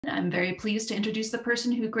I'm very pleased to introduce the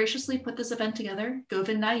person who graciously put this event together,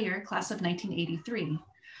 Govind Nair, class of 1983.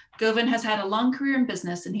 Govind has had a long career in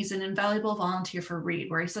business, and he's an invaluable volunteer for Reed,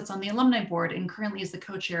 where he sits on the alumni board and currently is the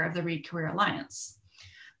co-chair of the Reed Career Alliance.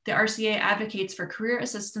 The RCA advocates for career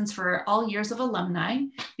assistance for all years of alumni,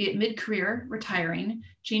 be it mid-career, retiring,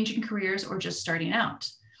 changing careers, or just starting out.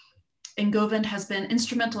 And Govind has been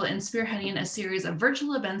instrumental in spearheading a series of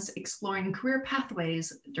virtual events exploring career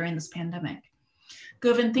pathways during this pandemic.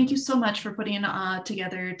 Govind, thank you so much for putting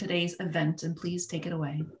together today's event, and please take it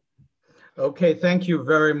away. Okay, thank you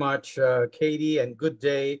very much, Katie, and good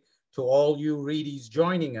day to all you Reedies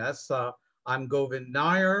joining us. I'm Govind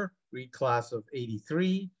Nair, Reed class of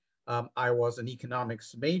 83. I was an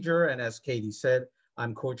economics major, and as Katie said,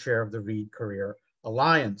 I'm co-chair of the Reed Career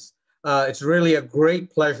Alliance. It's really a great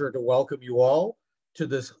pleasure to welcome you all to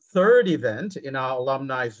this third event in our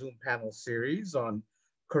alumni Zoom panel series on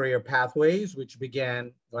career pathways, which began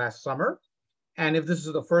last summer. And if this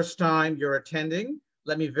is the first time you're attending,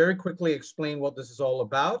 let me very quickly explain what this is all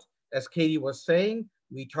about. As Katie was saying,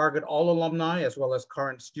 we target all alumni as well as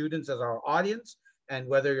current students as our audience. And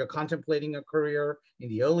whether you're contemplating a career in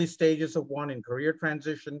the early stages of one in career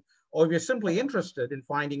transition, or if you're simply interested in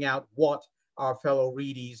finding out what our fellow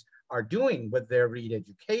Reedies are doing with their Reed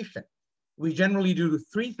education. We generally do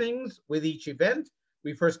three things with each event.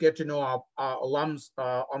 We first get to know our alums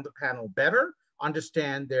on the panel better,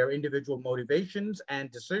 understand their individual motivations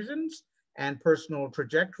and decisions and personal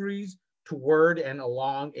trajectories toward and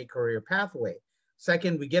along a career pathway.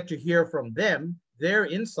 Second, we get to hear from them, their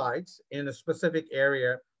insights in a specific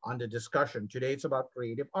area under discussion. Today, it's about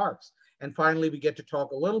creative arts. And finally, we get to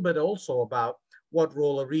talk a little bit also about what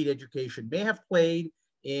role a Reed education may have played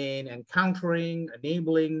in encountering,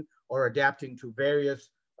 enabling, or adapting to various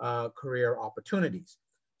career opportunities.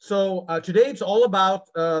 So today it's all about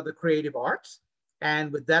the creative arts.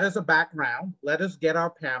 And with that as a background, let us get our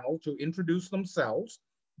panel to introduce themselves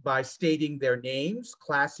by stating their names,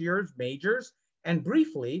 class years, majors, and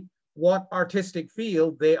briefly what artistic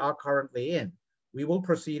field they are currently in. We will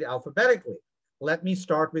proceed alphabetically. Let me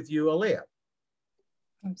start with you, Aliyah.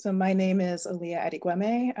 So my name is Aliyah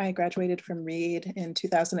Adigweme. I graduated from Reed in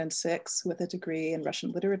 2006 with a degree in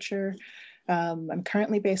Russian literature. I'm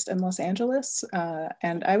currently based in Los Angeles,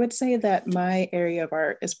 and I would say that my area of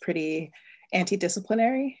art is pretty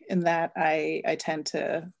anti-disciplinary in that I tend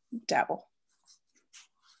to dabble.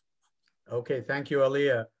 Okay, thank you,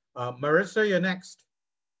 Aliyah. Marissa, you're next.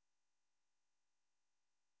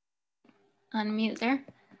 Unmute there.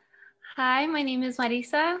 Hi, my name is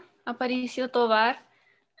Marisa Aparicio Tovar.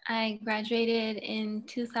 I graduated in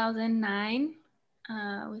 2009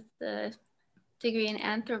 with the degree in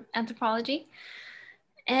anthropology.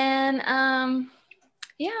 And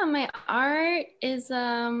yeah, my art is,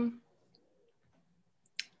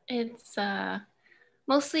 it's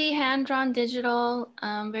mostly hand-drawn digital,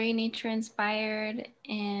 very nature inspired.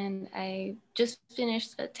 And I just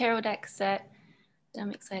finished a tarot deck set that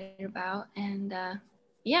I'm excited about. And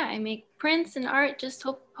yeah, I make prints and art, just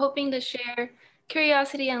hoping to share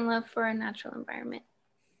curiosity and love for a natural environment.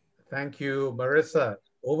 Thank you, Marissa.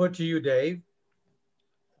 Over to you, Dave.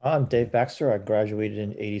 I'm Dave Baxter. I graduated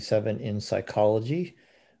in '87 in psychology.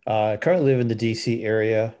 I currently live in the DC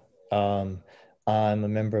area. I'm a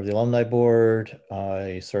member of the alumni board.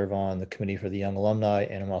 I serve on the committee for the young alumni,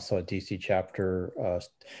 and I'm also a DC chapter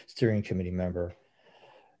steering committee member.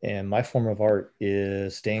 And my form of art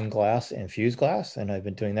is stained glass and fused glass, and I've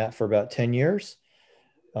been doing that for about 10 years.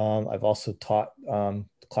 I've also taught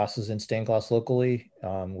classes in stained glass locally,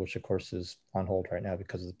 which of course is on hold right now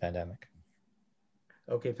because of the pandemic.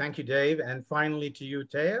 Okay, thank you, Dave. And finally to you,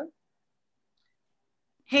 Taya.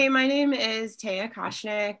 Hey, my name is Taya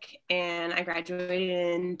Koshnik, and I graduated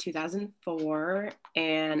in 2004,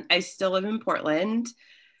 and I still live in Portland.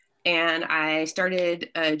 And I started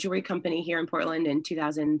a jewelry company here in Portland in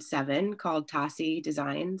 2007 called Tassi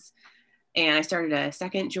Designs. And I started a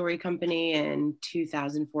second jewelry company in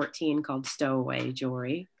 2014 called Stowaway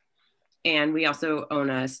Jewelry. And we also own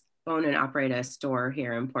and operate a store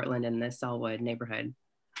here in Portland in the Sellwood neighborhood.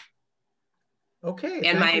 Okay,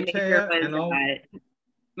 and my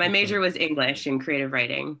major was English and creative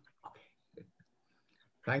writing.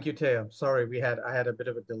 Thank you, Taya. Sorry, I had a bit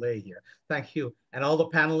of a delay here. Thank you. And all the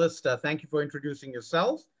panelists, thank you for introducing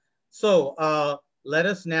yourselves. So let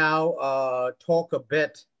us now talk a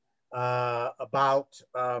bit about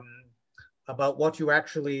what you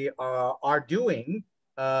actually are doing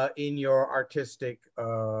in your artistic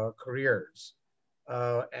careers.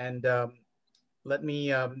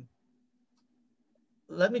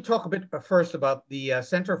 Let me talk a bit first about the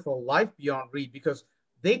Center for Life Beyond Reed, because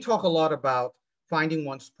they talk a lot about finding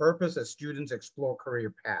one's purpose as students explore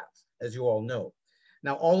career paths, as you all know.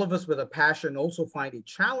 Now, all of us with a passion also find it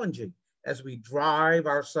challenging as we drive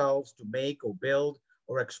ourselves to make or build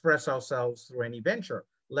or express ourselves through any venture,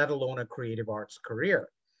 let alone a creative arts career.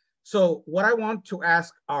 So what I want to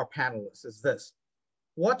ask our panelists is this: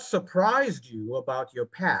 what surprised you about your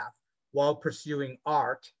path while pursuing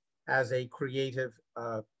art as a creative,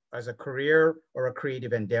 as a career or a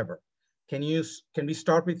creative endeavor? Can we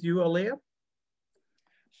start with you, Aliyah?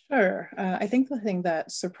 Sure. I think the thing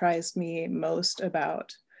that surprised me most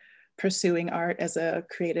about pursuing art as a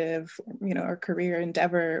creative, or career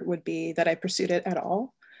endeavor would be that I pursued it at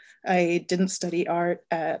all. I didn't study art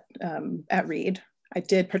at Reed. I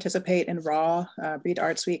did participate in RAW, Reed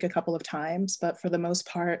Arts Week, a couple of times, but for the most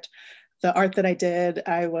part, the art that I did,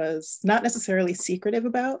 I was not necessarily secretive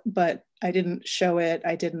about, but I didn't show it.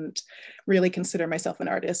 I didn't really consider myself an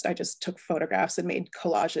artist. I just took photographs and made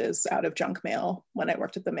collages out of junk mail when I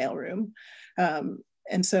worked at the mailroom.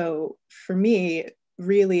 And so for me,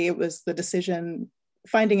 really, it was the decision,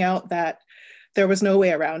 finding out that there was no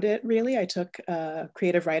way around it, really. I took a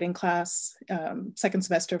creative writing class, second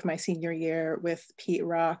semester of my senior year with Pete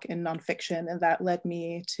Rock in nonfiction, and that led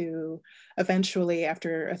me to eventually,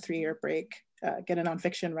 after a 3-year break, get a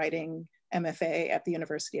nonfiction writing MFA at the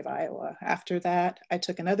University of Iowa. After that, I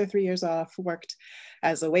took another 3 years off, worked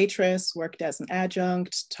as a waitress, worked as an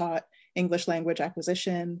adjunct, taught English language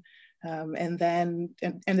acquisition, and then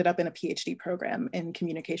ended up in a PhD program in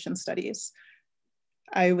communication studies.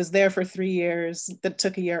 I was there for 3 years, that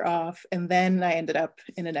took a year off, and then I ended up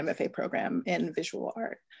in an MFA program in visual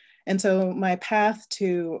art. And so my path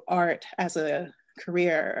to art as a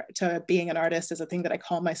career, to being an artist as a thing that I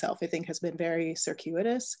call myself, I think has been very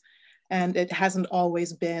circuitous. And it hasn't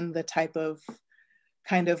always been the type of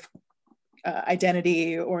kind of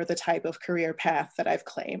identity or the type of career path that I've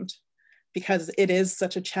claimed, because it is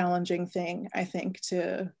such a challenging thing, I think,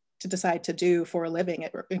 to decide to do for a living.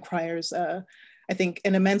 It requires I think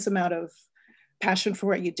an immense amount of passion for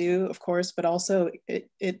what you do, of course, but also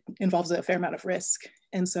it involves a fair amount of risk.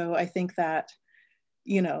 And so I think that,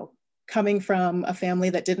 coming from a family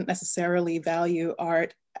that didn't necessarily value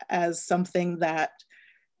art as something that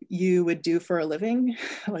you would do for a living,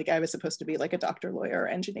 like I was supposed to be like a doctor, lawyer, or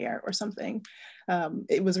engineer or something,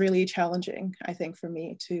 it was really challenging, I think, for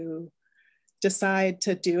me to decide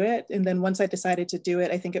to do it. And then once I decided to do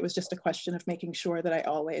it, I think it was just a question of making sure that I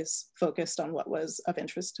always focused on what was of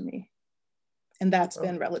interest to me. And that's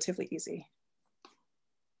been relatively easy.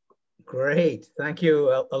 Great, thank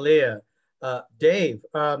you, Aliyah. Dave,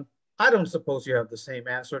 I don't suppose you have the same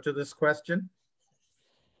answer to this question?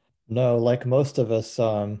 No, like most of us,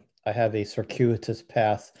 I have a circuitous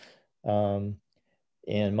path. And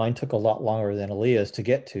mine took a lot longer than Aliyah's to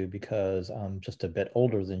get to because I'm just a bit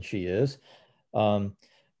older than she is.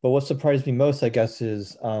 But what surprised me most, I guess,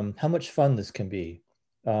 is how much fun this can be.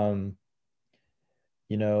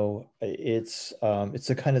 It's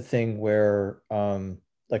the kind of thing where,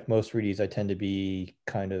 like most Reedies, I tend to be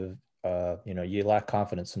kind of, you lack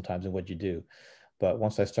confidence sometimes in what you do. But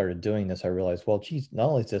once I started doing this, I realized, well, geez, not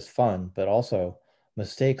only is this fun, but also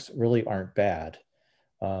mistakes really aren't bad.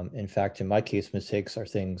 In fact, in my case, mistakes are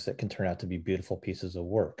things that can turn out to be beautiful pieces of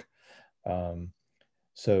work.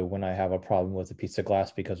 So when I have a problem with a piece of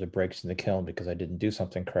glass because it breaks in the kiln because I didn't do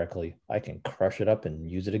something correctly, I can crush it up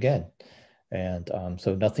and use it again. And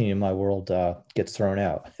so nothing in my world gets thrown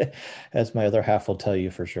out, as my other half will tell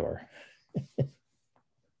you for sure.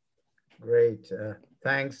 Great,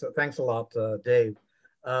 thanks a lot, Dave.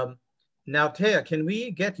 Now, Taya, can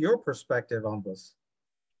we get your perspective on this?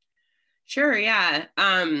 Sure, yeah.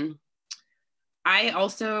 I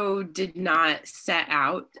also did not set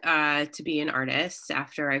out to be an artist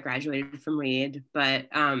after I graduated from Reed, but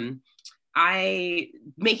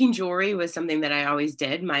making jewelry was something that I always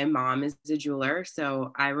did. My mom is a jeweler,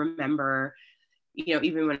 so I remember,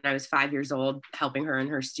 even when I was 5 years old, helping her in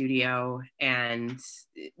her studio. And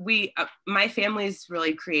my family's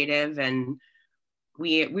really creative, and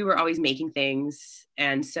we were always making things,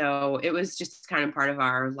 and so it was just kind of part of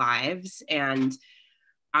our lives. And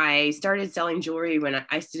I started selling jewelry when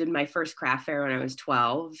I did my first craft fair when I was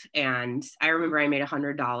 12. And I remember I made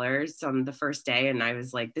 $100 on the first day. And I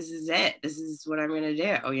was like, this is it. This is what I'm going to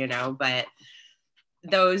do, but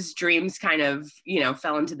those dreams kind of,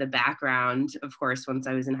 fell into the background, of course, once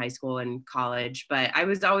I was in high school and college. But I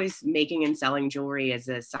was always making and selling jewelry as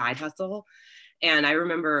a side hustle. And I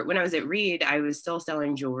remember when I was at Reed, I was still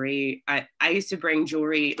selling jewelry. I used to bring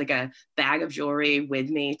jewelry, like a bag of jewelry with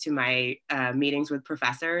me to my meetings with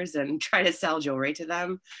professors and try to sell jewelry to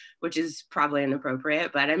them, which is probably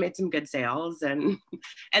inappropriate, but I made some good sales. And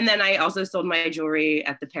then I also sold my jewelry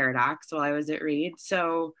at the Paradox while I was at Reed.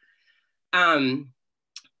 So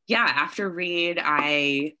yeah, after Reed,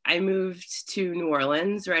 I moved to New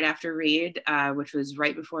Orleans right after Reed, which was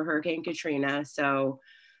right before Hurricane Katrina. So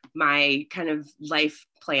my kind of life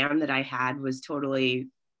plan that I had was totally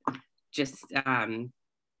just,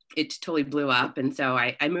 it totally blew up. And so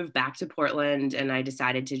I moved back to Portland, and I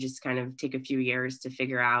decided to just kind of take a few years to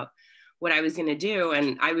figure out what I was going to do.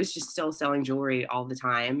 And I was just still selling jewelry all the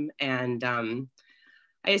time. And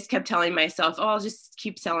I just kept telling myself, oh, I'll just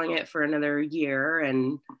keep selling it for another year,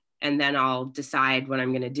 and then I'll decide what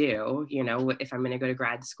I'm going to do, you know, if I'm going to go to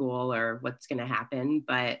grad school or what's going to happen.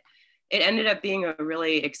 But it ended up being a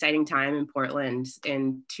really exciting time in Portland.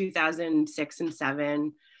 In 2006 and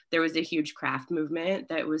 7, there was a huge craft movement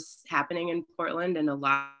that was happening in Portland, and a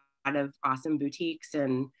lot of awesome boutiques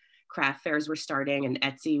and craft fairs were starting, and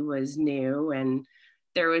Etsy was new, and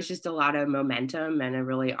there was just a lot of momentum and a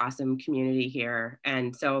really awesome community here.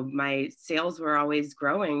 And so my sales were always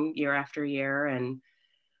growing year after year. And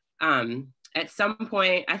at some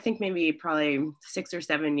point, I think maybe probably 6 or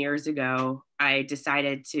 7 years ago, I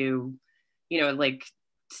decided to, you know, like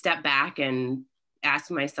step back and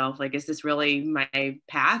ask myself, like, is this really my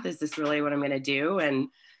path? Is this really what I'm going to do? And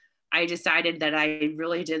I decided that I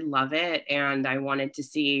really did love it, and I wanted to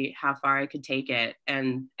see how far I could take it.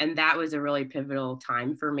 And that was a really pivotal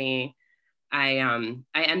time for me. I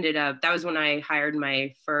ended up, that was when I hired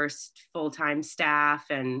my first full-time staff,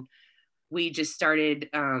 and we just started,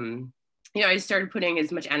 you know, I started putting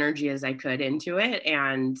as much energy as I could into it.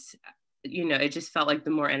 And, you know, it just felt like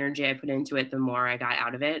the more energy I put into it, the more I got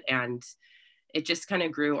out of it. And it just kind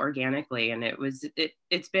of grew organically, and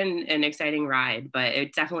it's been an exciting ride, but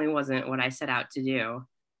it definitely wasn't what I set out to do.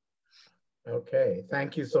 Okay,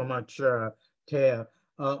 thank you so much, Taya.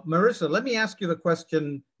 Marissa, let me ask you the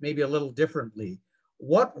question maybe a little differently.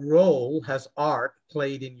 What role has art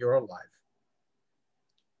played in your life?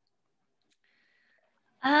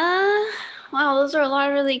 Wow, those are a lot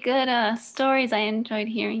of really good stories. I enjoyed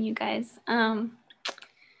hearing you guys.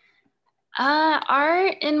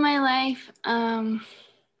 Art in my life, I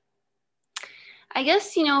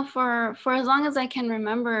guess, you know, for as long as I can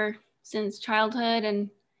remember, since childhood, and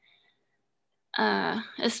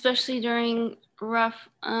especially during rough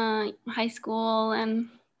high school and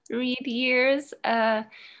Reed years, art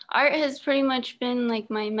has pretty much been like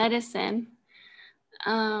my medicine.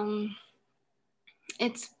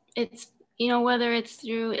 It's you know, whether it's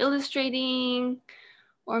through illustrating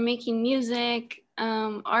or making music,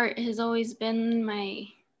 art has always been my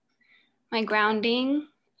grounding.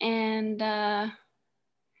 And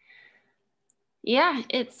yeah,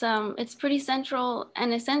 it's pretty central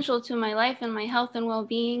and essential to my life and my health and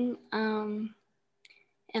well-being. And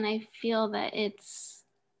I feel that it's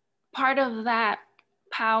part of that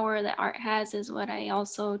power that art has is what I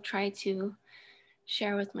also try to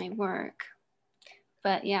share with my work.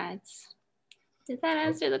 But yeah, did that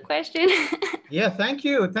answer the question? Yeah, thank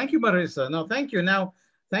you. Thank you, Marissa. No, thank you. Now,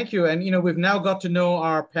 thank you. And, you know, we've now got to know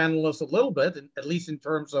our panelists a little bit, at least in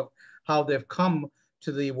terms of how they've come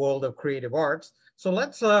to the world of creative arts. So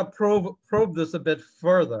let's probe this a bit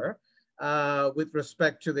further with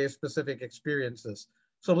respect to their specific experiences.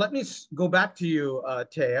 So let me go back to you,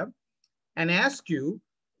 Taya, and ask you,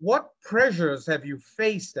 what pressures have you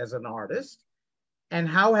faced as an artist, and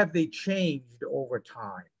how have they changed over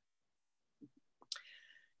time?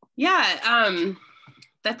 Yeah,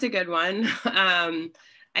 that's a good one.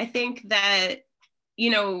 I think that,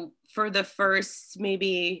 you know, for the first,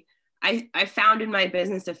 maybe I founded my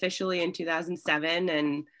business officially in 2007,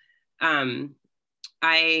 and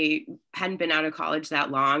I hadn't been out of college that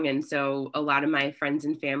long. And so a lot of my friends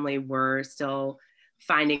and family were still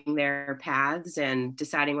finding their paths and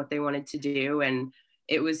deciding what they wanted to do. And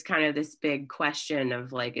it was kind of this big question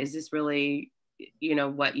of like, is this really, you know,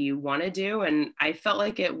 what you want to do? And I felt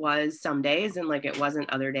like it was some days, and like it wasn't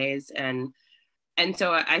other days. And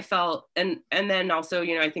so I felt, and then also,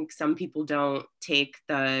 you know, I think some people don't take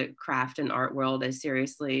the craft and art world as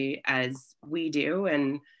seriously as we do,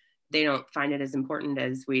 and they don't find it as important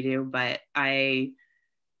as we do. But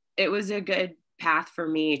it was a good path for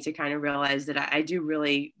me to kind of realize that I do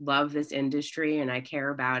really love this industry, and I care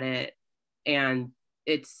about it, and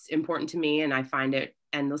it's important to me, and I find it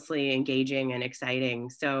endlessly engaging and exciting.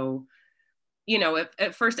 So, you know,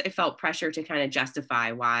 at first I felt pressure to kind of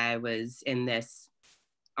justify why I was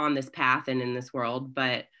on this path and in this world.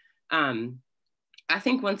 But I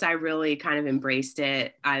think once I really kind of embraced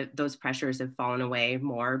it, those pressures have fallen away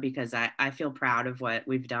more because I feel proud of what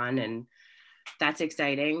we've done, and that's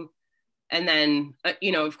exciting. And then,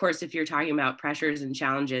 you know, of course, if you're talking about pressures and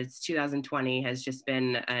challenges, 2020 has just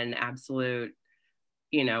been an absolute,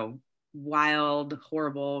 you know, wild,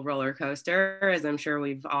 horrible roller coaster, as I'm sure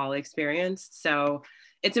we've all experienced. So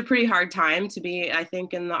it's a pretty hard time to be, I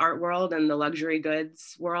think, in the art world and the luxury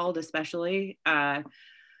goods world, especially.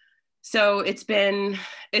 So it's been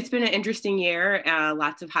an interesting year,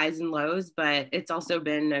 lots of highs and lows, but it's also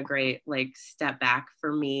been a great like step back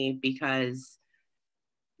for me because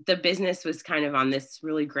the business was kind of on this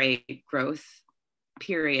really great growth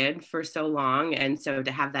period for so long, and so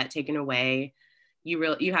to have that taken away,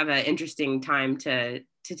 you have an interesting time to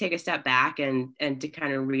take a step back and to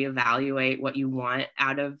kind of reevaluate what you want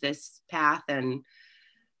out of this path, and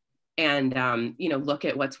you know, look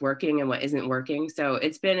at what's working and what isn't working. So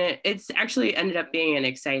it's actually ended up being an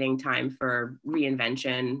exciting time for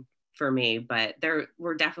reinvention for me, but there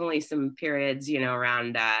were definitely some periods, you know,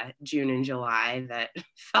 around June and July that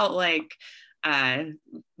felt like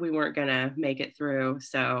we weren't gonna make it through.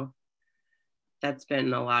 So that's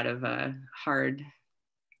been a lot of hard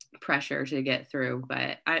pressure to get through,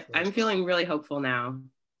 but I'm feeling really hopeful now.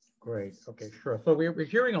 Great. Okay, sure. So we're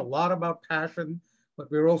hearing a lot about passion, but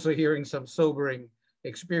we're also hearing some sobering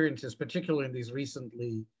experiences, particularly in these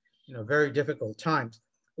recently, you know, very difficult times.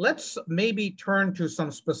 Let's maybe turn to some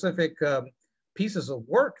specific pieces of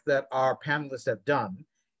work that our panelists have done,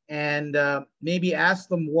 and maybe ask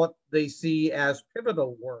them what they see as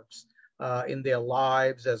pivotal works in their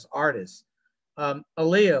lives as artists.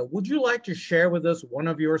 Alea, would you like to share with us one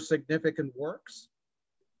of your significant works?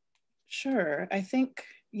 Sure. I think,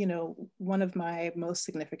 you know, one of my most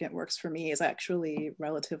significant works for me is actually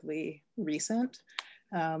relatively recent.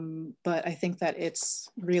 But I think that it's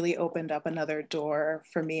really opened up another door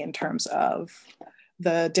for me in terms of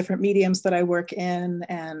the different mediums that I work in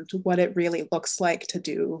and what it really looks like to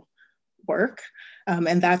do work.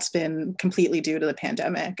 And that's been completely due to the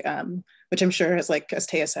pandemic, which I'm sure has, like, as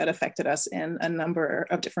Taya said, affected us in a number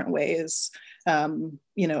of different ways,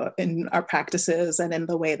 you know, in our practices and in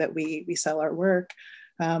the way that we sell our work.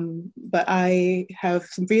 But I have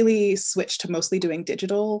really switched to mostly doing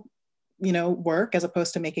digital, you know, work as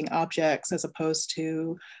opposed to making objects, as opposed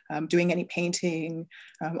to doing any painting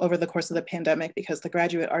over the course of the pandemic, because the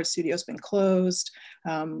graduate art studio has been closed.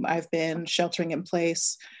 I've been sheltering in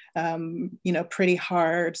place, you know, pretty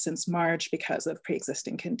hard since March because of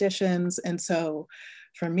pre-existing conditions. And so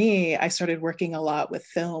for me, I started working a lot with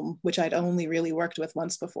film, which I'd only really worked with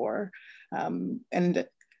once before. And,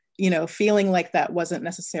 you know, feeling like that wasn't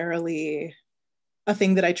necessarily a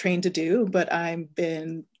thing that I trained to do, but I've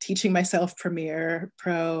been teaching myself Premiere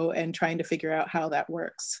Pro and trying to figure out how that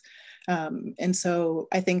works. And so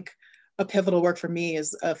I think a pivotal work for me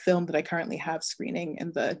is a film that I currently have screening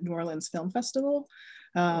in the New Orleans Film Festival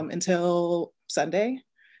until Sunday.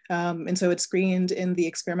 And so it's screened in the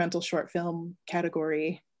experimental short film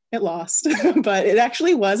category. It lost, but it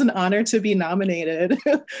actually was an honor to be nominated,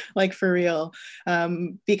 like for real,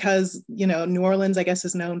 because, you know, New Orleans, I guess,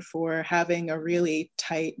 is known for having a really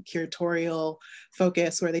tight curatorial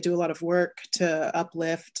focus where they do a lot of work to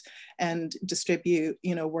uplift and distribute,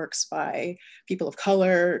 you know, works by people of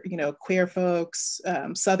color, you know, queer folks,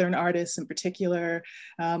 Southern artists in particular.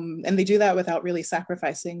 And they do that without really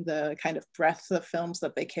sacrificing the kind of breadth of films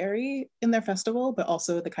that they carry in their festival, but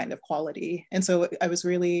also the kind of quality. And so I was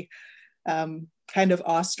really kind of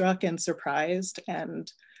awestruck and surprised.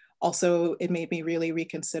 And also it made me really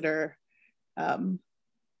reconsider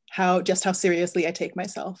how seriously I take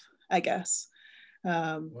myself, I guess.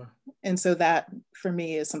 Wow. And so that for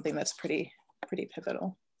me is something that's pretty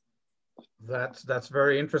pivotal. That's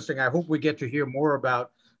very interesting. I hope we get to hear more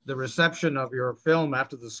about the reception of your film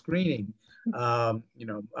after the screening. You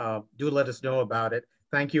know, do let us know about it.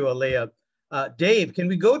 Thank you, Alea. Dave, can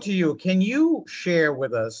we go to you? Can you share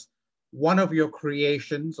with us one of your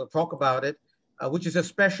creations or talk about it, which is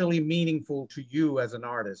especially meaningful to you as an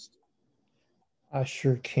artist? I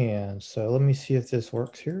sure can. So let me see if this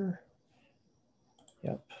works here.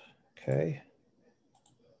 Yep. Okay.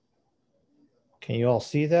 Can you all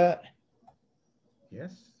see that?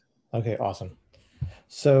 Yes. Okay, awesome.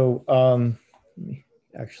 So let me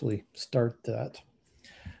actually start that.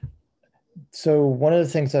 So one of the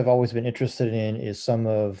things I've always been interested in is some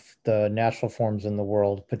of the natural forms in the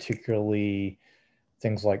world, particularly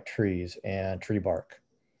things like trees and tree bark.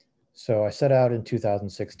 So I set out in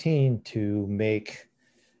 2016 to make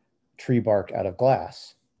tree bark out of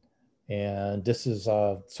glass. And this is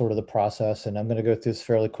sort of the process, and I'm going to go through this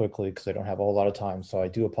fairly quickly because I don't have a whole lot of time, so I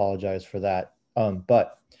do apologize for that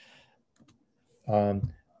But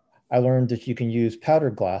I learned that you can use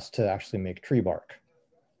powdered glass to actually make tree bark.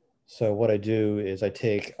 So what I do is I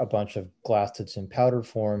take a bunch of glass that's in powdered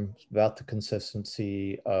form, about the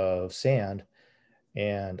consistency of sand,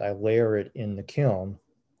 and I layer it in the kiln.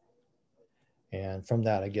 And from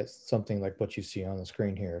that, I get something like what you see on the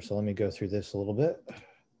screen here. So let me go through this a little bit.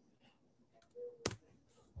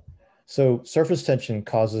 So surface tension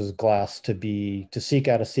causes glass to seek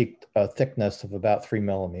out a thickness of about 3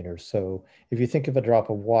 millimeters. So if you think of a drop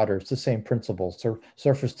of water, it's the same principle. So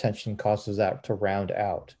surface tension causes that to round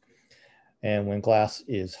out. And when glass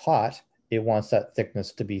is hot, it wants that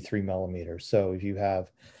thickness to be 3 millimeters. So if you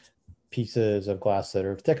have pieces of glass that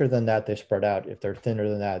are thicker than that, they spread out. If they're thinner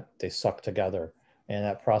than that, they suck together. And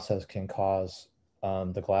that process can cause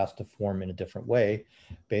the glass to form in a different way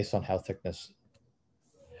based on how thickness.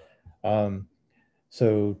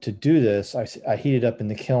 So to do this, I heat it up in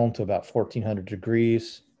the kiln to about 1400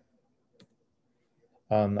 degrees.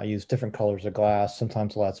 I use different colors of glass.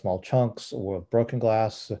 Sometimes I'll add small chunks or broken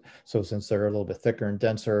glass. So since they're a little bit thicker and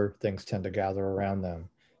denser, things tend to gather around them.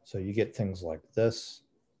 So you get things like this,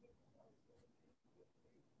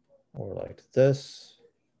 or like this,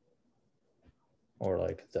 or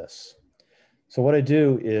like this. So what I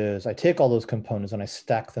do is I take all those components and I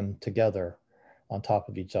stack them together on top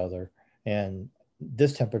of each other. And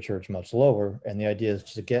this temperature is much lower. And the idea is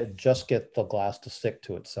to just get the glass to stick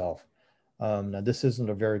to itself. Now this isn't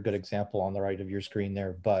a very good example on the right of your screen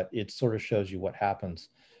there, but it sort of shows you what happens.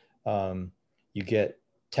 You get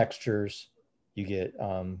textures, you get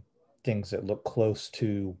things that look close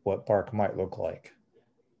to what bark might look like.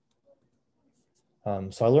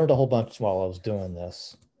 So I learned a whole bunch while I was doing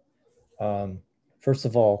this. First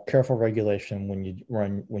of all, careful regulation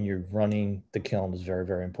when you're running the kiln is very,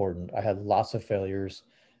 very important. I had lots of failures.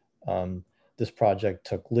 This project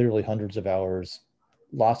took literally hundreds of hours,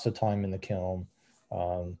 lots of time in the kiln,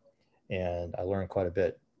 and I learned quite a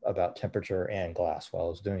bit about temperature and glass while I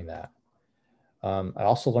was doing that. I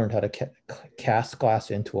also learned how to cast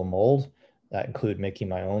glass into a mold. That included making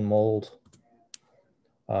my own mold.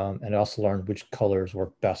 And I also learned which colors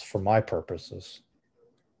work best for my purposes.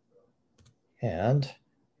 And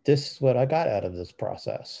this is what I got out of this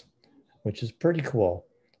process, which is pretty cool.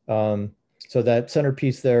 So that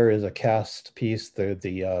centerpiece there is a cast piece,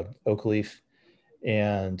 the oak leaf,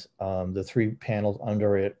 and the 3 panels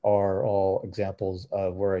under it are all examples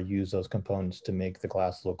of where I use those components to make the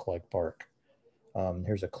glass look like bark.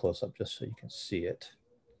 Here's a close-up just so you can see it.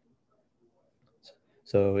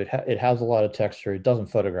 So it has a lot of texture. It doesn't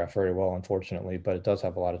photograph very well, unfortunately, but it does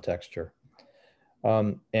have a lot of texture.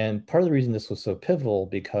 And part of the reason this was so pivotal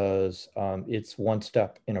because it's one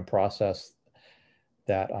step in a process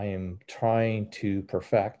that I am trying to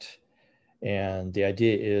perfect. And the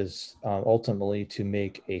idea is ultimately to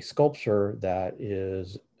make a sculpture that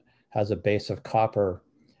has a base of copper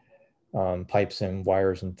pipes and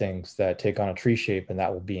wires and things that take on a tree shape, and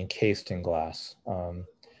that will be encased in glass.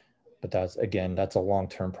 But that's a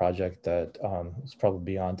long-term project that is probably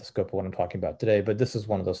beyond the scope of what I'm talking about today, but this is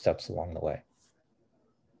one of those steps along the way.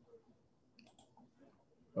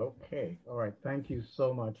 Okay, all right, thank you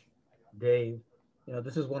so much, Dave. You know,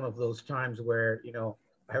 this is one of those times where, you know,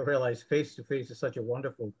 I realize face-to-face is such a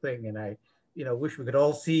wonderful thing, and I, you know, wish we could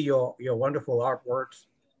all see your wonderful artworks,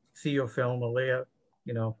 see your film, Aaliyah,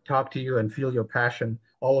 you know, talk to you and feel your passion,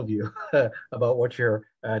 all of you, about what you're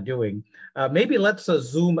doing. Maybe let's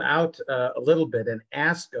zoom out a little bit and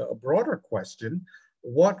ask a broader question.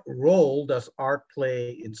 What role does art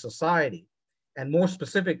play in society? And more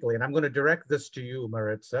specifically, and I'm going to direct this to you,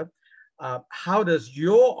 Maritza, how does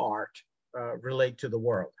your art relate to the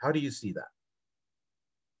world? How do you see that?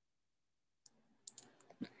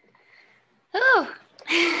 Oh,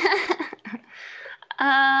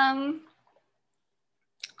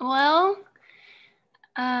 well,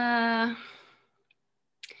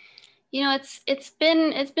 you know, it's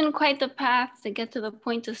been quite the path to get to the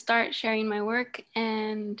point to start sharing my work.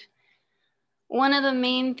 And one of the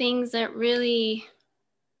main things that really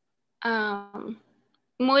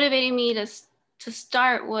motivated me to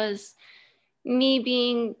start was me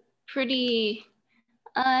being pretty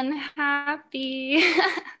unhappy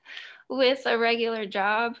with a regular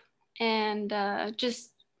job. And I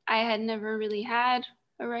had never really had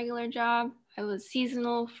a regular job. I was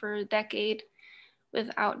seasonal for a decade with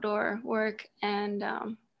outdoor work. And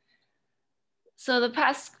so the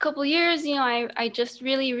past couple years, you know, I just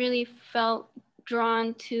really felt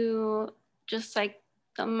drawn to just like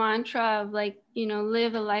the mantra of like, you know,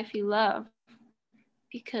 live a life you love,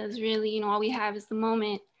 because really, you know, all we have is the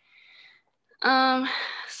moment.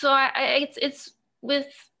 So it's with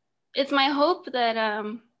it's my hope that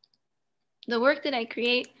the work that I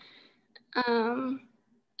create,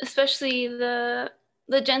 especially the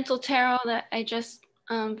gentle tarot that I just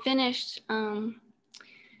finished,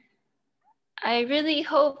 I really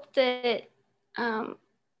hope that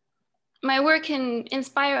my work can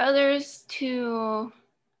inspire others to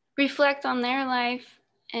reflect on their life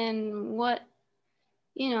and what,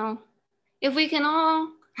 you know, if we can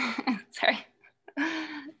all, sorry,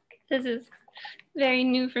 this is very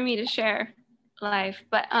new for me to share life,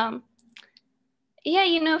 but yeah,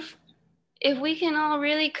 you know, if we can all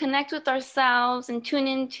really connect with ourselves and tune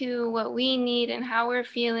into what we need and how we're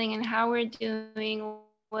feeling and how we're doing,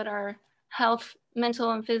 what our health,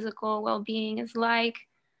 mental and physical well-being is like,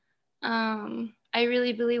 I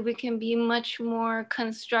really believe we can be much more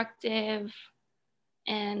constructive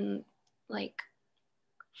and like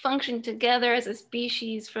function together as a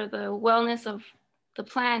species for the wellness of the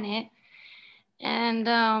planet. And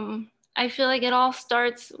I feel like it all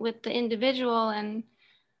starts with the individual, and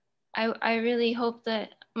I really hope that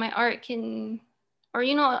my art can, or,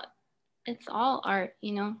 you know, it's all art,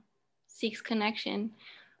 you know, seeks connection.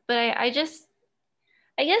 But I guess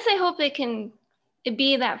I hope it can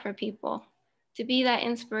be that for people, to be that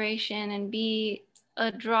inspiration and be a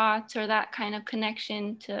draw to that kind of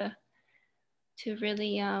connection to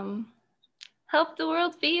really help the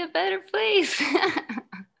world be a better place.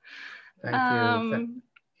 Thank you.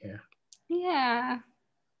 Yeah. Yeah.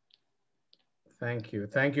 Thank you.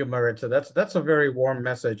 Thank you, Maritza. That's a very warm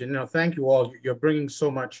message. And, you know, thank you all. You're bringing so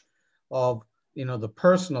much of, you know, the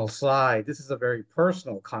personal side. This is a very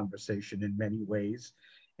personal conversation in many ways.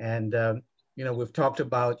 And, you know, we've talked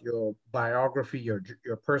about your biography, your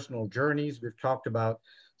personal journeys. We've talked about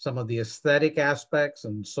some of the aesthetic aspects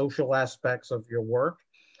and social aspects of your work.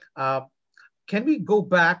 Can we go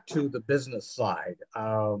back to the business side,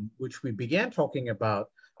 which we began talking about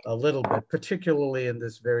a little bit, particularly in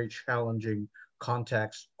this very challenging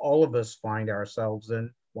context all of us find ourselves in,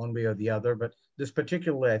 one way or the other, but this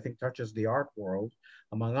particularly, I think, touches the art world,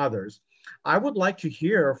 among others. I would like to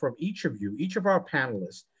hear from each of you, each of our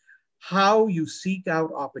panelists, how you seek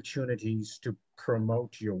out opportunities to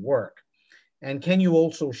promote your work. And can you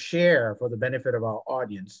also share, for the benefit of our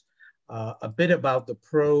audience, a bit about the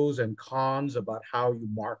pros and cons about how you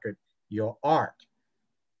market your art?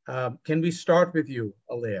 Can we start with you,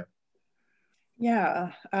 Alea?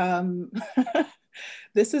 Yeah,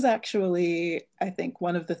 this is actually, I think,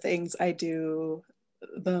 one of the things I do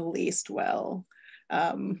the least well.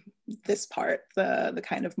 This part, the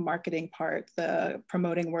kind of marketing part, the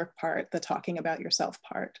promoting work part, the talking about yourself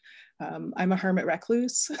part. I'm a hermit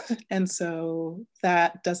recluse, and so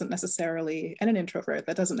that doesn't necessarily, and an introvert,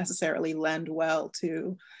 that doesn't necessarily lend well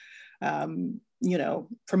to you know,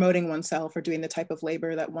 promoting oneself or doing the type of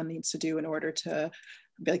labor that one needs to do in order to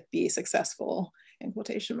be successful, in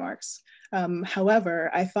quotation marks. However,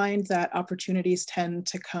 I find that opportunities tend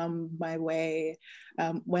to come my way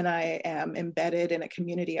when I am embedded in a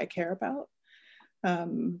community I care about.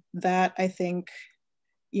 That I think,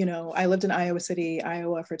 you know, I lived in Iowa City,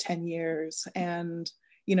 Iowa for 10 years, and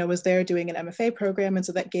you know, was there doing an MFA program. And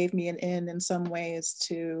so that gave me an in some ways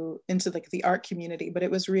into like the art community. But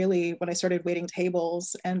it was really when I started waiting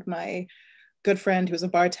tables, and my good friend who was a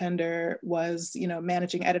bartender was, you know,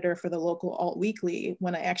 managing editor for the local alt weekly,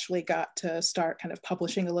 when I actually got to start kind of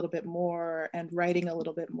publishing a little bit more and writing a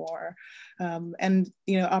little bit more. And,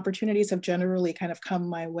 you know, opportunities have generally kind of come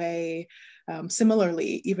my way.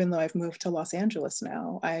 Similarly, even though I've moved to Los Angeles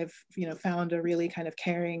now, I've, you know, found a really kind of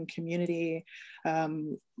caring community,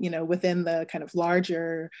 you know, within the kind of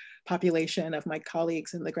larger population of my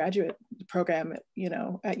colleagues in the graduate program, you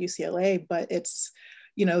know, at UCLA. But it's,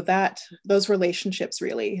 you know, that those relationships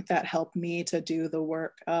really that help me to do the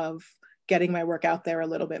work of getting my work out there a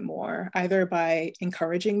little bit more, either by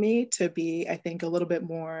encouraging me to be, I think, a little bit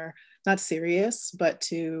more, not serious, but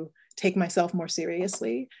to take myself more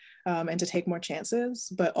seriously, and to take more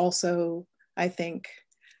chances. But also, I think,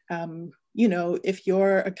 you know, if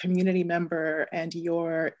you're a community member and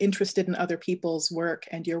you're interested in other people's work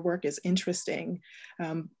and your work is interesting,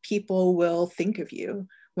 people will think of you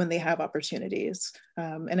when they have opportunities.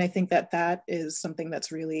 And I think that that is something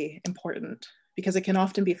that's really important, because it can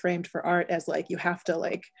often be framed for art as like, you have to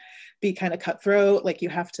like be kind of cutthroat, like you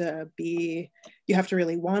have to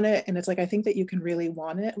really want it. And it's like, I think that you can really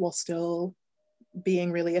want it while still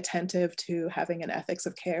being really attentive to having an ethics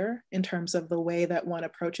of care in terms of the way that one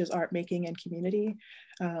approaches art making and community.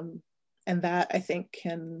 And that I think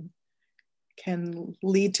can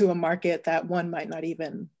lead to a market that one might not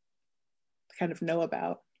even kind of know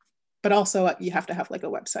about. But also you have to have like a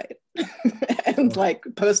website and and like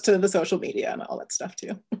post to the social media and all that stuff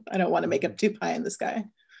too. I don't want to make it too pie in the sky.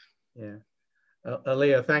 Yeah.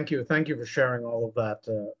 Aaliyah, thank you. Thank you for sharing all of that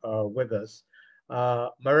with us.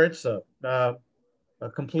 Maritza, a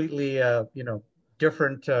completely,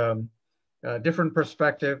 different, different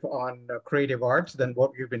perspective on creative arts than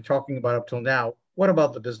what you've been talking about up till now. What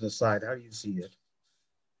about the business side? How do you see it?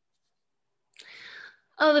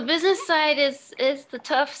 Oh, the business side is the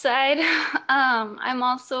tough side. I'm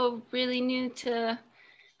also really new to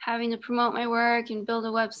having to promote my work and build a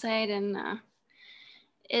website, and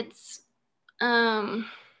it's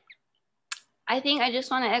I think I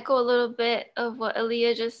just want to echo a little bit of what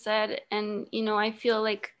Aaliyah just said. And I feel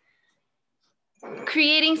like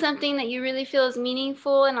creating something that you really feel is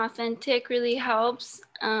meaningful and authentic really helps.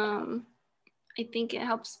 I think it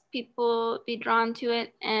helps people be drawn to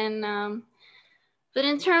it. And but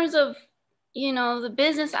in terms of the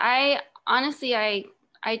business, I honestly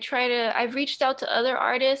I've reached out to other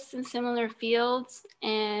artists in similar fields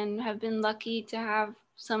and have been lucky to have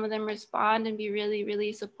some of them respond and be really,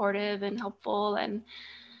 really supportive and helpful. And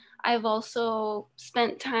I've also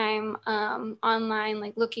spent time online,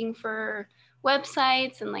 like looking for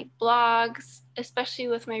websites and like blogs, especially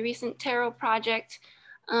with my recent tarot project,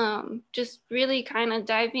 just really kind of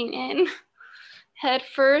diving in head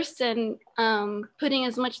first and putting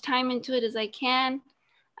as much time into it as I can.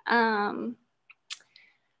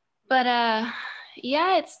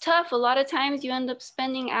 Yeah, it's tough. A lot of times you end up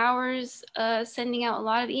spending hours sending out a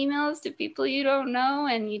lot of emails to people you don't know,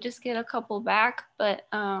 and you just get a couple back. But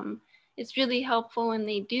it's really helpful when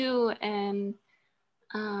they do. And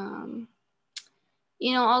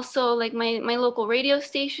also like my local radio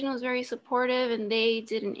station was very supportive, and they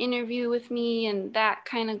did an interview with me, and that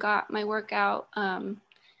kind of got my work out. And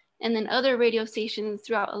then other radio stations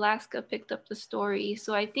throughout Alaska picked up the story.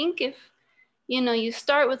 So I think if you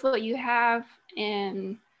start with what you have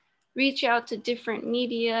and reach out to different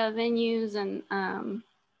media venues, and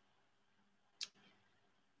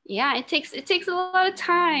yeah, it takes a lot of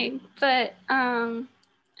time, but and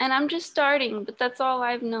I'm just starting, but that's all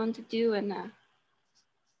I've known to do, and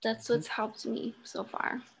that's what's helped me so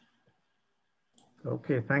far.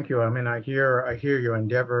 Okay, thank you. I mean, I hear your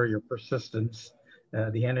endeavor, your persistence,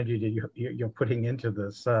 the energy that you're putting into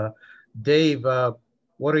this. Dave,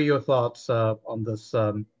 what are your thoughts on this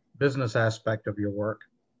business aspect of your work?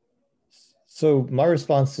 So my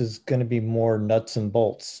response is going to be more nuts and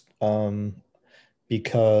bolts,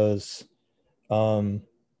 because,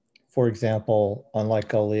 for example, unlike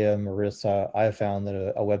Aaliyah and Marissa, I have found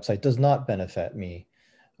that a website does not benefit me,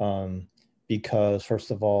 because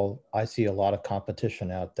first of all, I see a lot of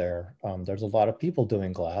competition out there. There's a lot of people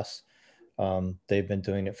doing glass. They've been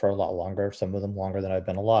doing it for a lot longer, some of them longer than I've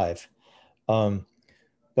been alive.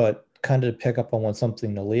 But kind of to pick up on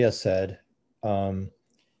something Aaliyah said,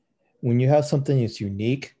 when you have something that's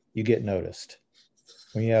unique, you get noticed.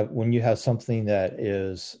 When you have something that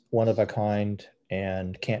is one of a kind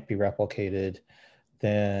and can't be replicated,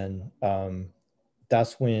 then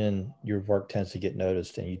that's when your work tends to get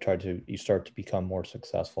noticed, and you start to become more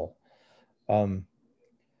successful.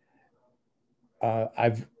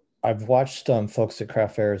 I've watched folks at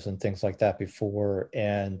craft fairs and things like that before,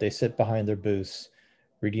 and they sit behind their booths,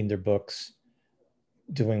 reading their books,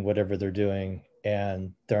 doing whatever they're doing,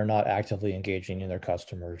 and they're not actively engaging in their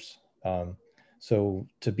customers. So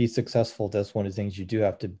to be successful, that's one of the things you do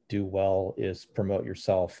have to do well is promote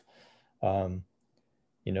yourself.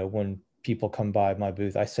 When people come by my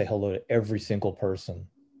booth, I say hello to every single person,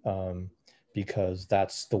 because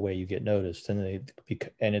that's the way you get noticed. And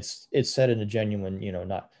it's said in a genuine,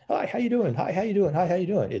 not, hi, how you doing? Hi, how you doing? Hi, how you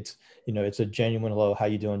doing? It's, it's a genuine hello, how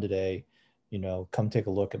you doing today? Come take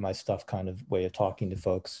a look at my stuff kind of way of talking to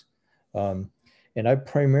folks. And I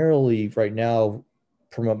primarily right now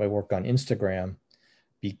promote my work on Instagram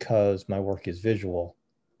because my work is visual.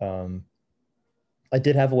 I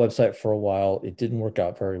did have a website for a while. It didn't work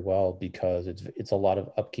out very well because it's a lot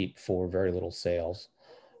of upkeep for very little sales.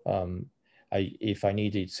 If I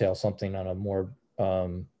need to sell something on a more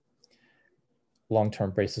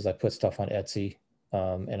long-term basis, I put stuff on Etsy.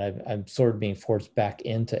 And I'm sort of being forced back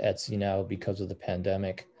into Etsy now because of the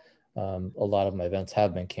pandemic. A lot of my events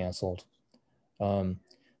have been canceled.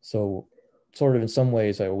 So sort of in some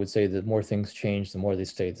ways, I would say that more things change, the more they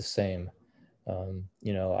stay the same.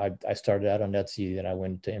 I started out on Etsy, then I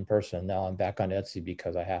went to in-person. Now I'm back on Etsy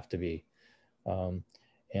because I have to be.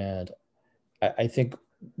 And I think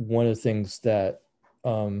one of the things that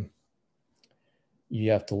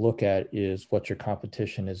you have to look at is what your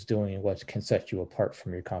competition is doing and what can set you apart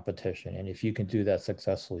from your competition. And if you can do that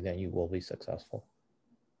successfully, then you will be successful.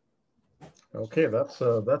 Okay, that's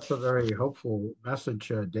a very hopeful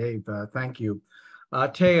message, Dave. Thank you.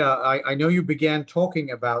 Taya, I know you began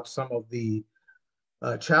talking about some of the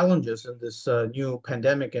challenges in this new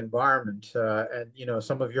pandemic environment, and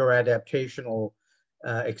some of your adaptational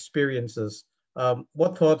experiences.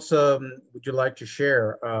 What thoughts would you like to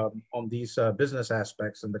share on these business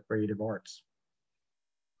aspects in the creative arts?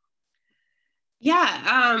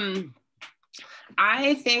 Yeah,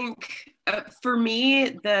 I think for me,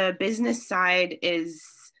 the business side is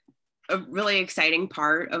a really exciting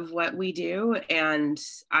part of what we do. And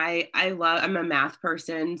I'm a math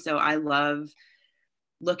person, so I love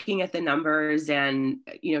looking at the numbers and,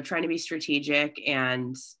 trying to be strategic.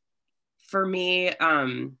 And for me,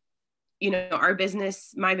 my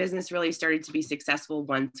business really started to be successful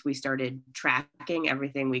once we started tracking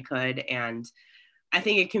everything we could. And I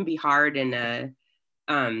think it can be hard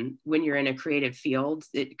when you're in a creative field,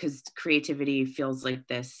 because creativity feels like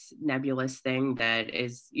this nebulous thing that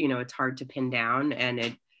is, it's hard to pin down,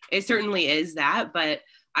 and it certainly is that. But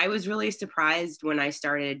I was really surprised when I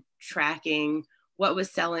started tracking what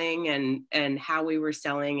was selling and how we were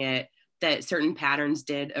selling it, that certain patterns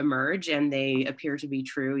did emerge, and they appear to be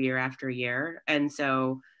true year after year. And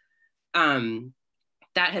so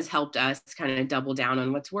that has helped us kind of double down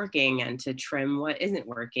on what's working and to trim what isn't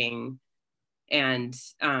working. And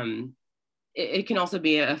it can also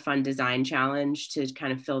be a fun design challenge to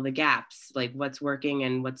kind of fill the gaps, like what's working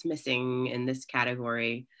and what's missing in this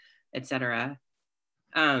category, etc.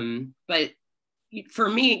 But for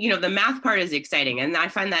me, the math part is exciting, and I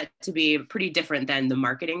find that to be pretty different than the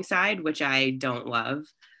marketing side, which I don't love.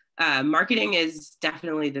 Marketing is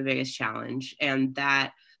definitely the biggest challenge, and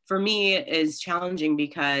that for me is challenging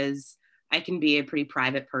because I can be a pretty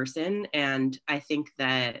private person, and I think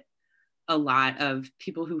that a lot of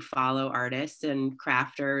people who follow artists and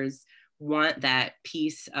crafters want that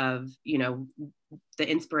piece of, the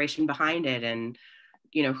inspiration behind it, and,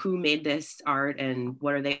 who made this art and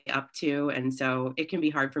what are they up to. And so it can be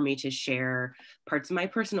hard for me to share parts of my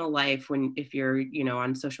personal life if you're,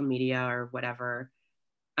 on social media or whatever.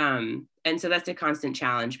 And so that's a constant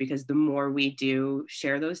challenge, because the more we do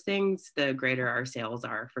share those things, the greater our sales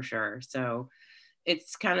are, for sure. So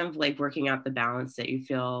it's kind of like working out the balance that you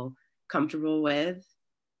feel comfortable with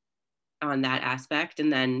on that aspect.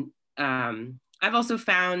 And then I've also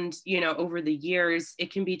found, over the years,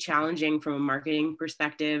 it can be challenging from a marketing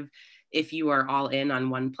perspective if you are all in on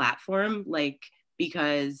one platform,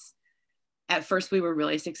 because at first we were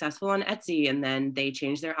really successful on Etsy, and then they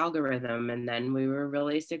changed their algorithm, and then we were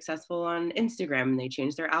really successful on Instagram and they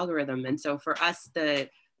changed their algorithm. And so for us, the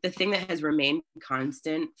thing that has remained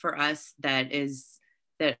constant for us, that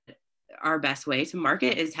our best way to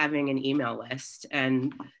market is having an email list,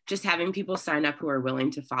 and just having people sign up who are willing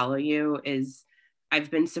to follow you I've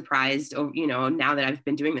been surprised, now that I've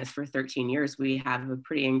been doing this for 13 years, we have a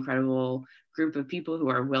pretty incredible group of people who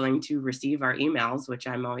are willing to receive our emails, which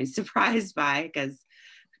I'm always surprised by, because,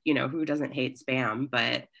 who doesn't hate spam?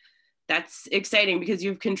 But that's exciting because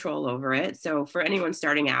you have control over it. So for anyone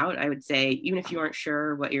starting out, I would say, even if you aren't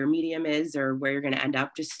sure what your medium is or where you're going to end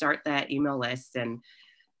up, just start that email list and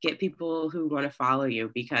get people who want to follow you,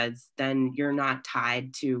 because then you're not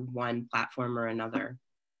tied to one platform or another.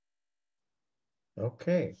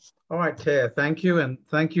 Okay. All right, Taya, thank you. And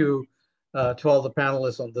thank you to all the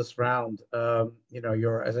panelists on this round.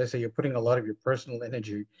 As I say, you're putting a lot of your personal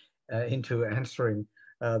energy into answering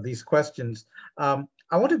these questions. I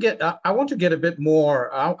want to get a bit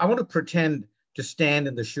more, I want to pretend to stand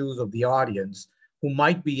in the shoes of the audience who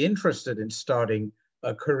might be interested in starting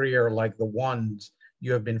a career like the ones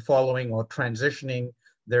you have been following, or transitioning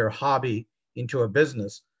their hobby into a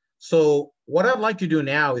business. So what I'd like to do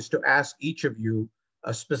now is to ask each of you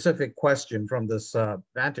a specific question from this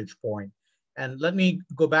vantage point. And let me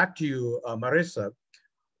go back to you, Marissa.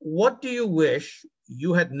 What do you wish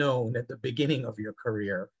you had known at the beginning of your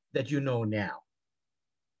career that you know now?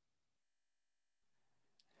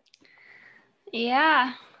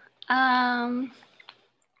 Yeah, I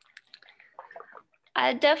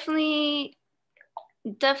definitely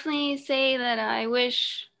say that I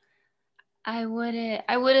wish I would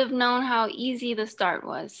have known how easy the start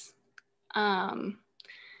was. I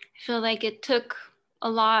feel like it took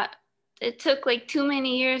like too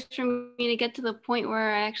many years for me to get to the point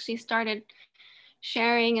where I actually started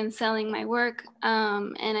sharing and selling my work.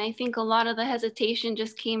 And I think a lot of the hesitation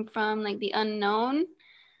just came from like the unknown.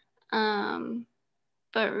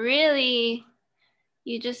 But really,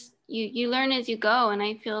 you learn as you go. And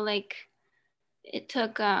I feel like it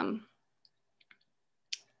took a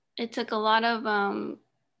lot of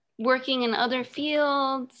working in other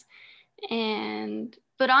fields,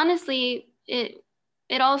 but honestly, it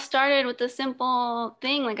all started with a simple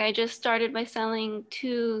thing. Like I just started by selling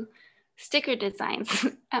 2 sticker designs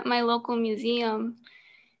at my local museum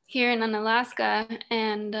here in Unalaska,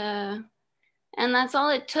 and that's all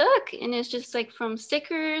it took. And it's just like from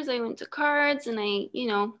stickers, I went to cards, and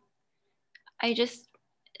I just,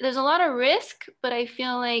 there's a lot of risk, but I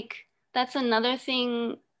feel like that's another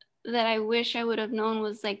thing that I wish I would have known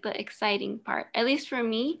was like the exciting part, at least for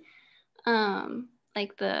me.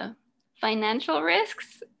 Like the financial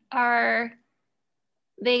risks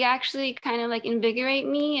they actually kind of like invigorate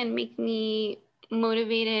me and make me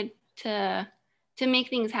motivated to make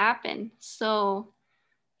things happen. So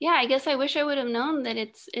yeah, I guess I wish I would have known that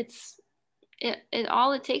it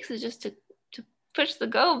all it takes is just to push the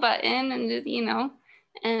go button and just,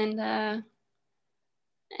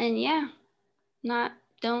 and yeah,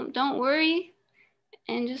 don't worry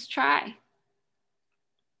and just try.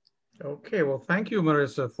 Okay, well, thank you,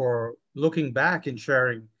 Marissa, for looking back and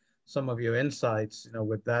sharing some of your insights,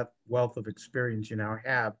 with that wealth of experience you now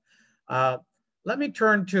have. Let me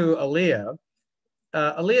turn to Aaliyah.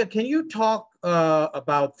 Aaliyah, can you talk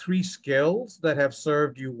about 3 skills that have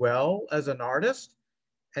served you well as an artist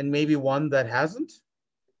and maybe one that hasn't?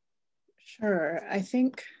 Sure. I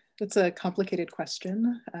think it's a complicated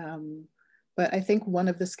question, but I think one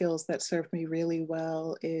of the skills that served me really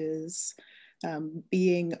well is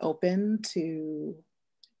being open to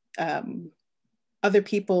other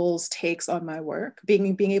people's takes on my work,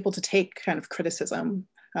 being able to take kind of criticism,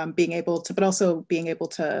 but also being able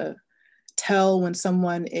to tell when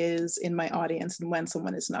someone is in my audience and when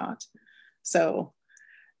someone is not. So,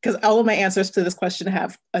 because all of my answers to this question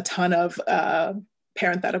have a ton of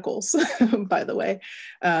parentheticals, by the way,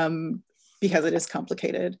 because it is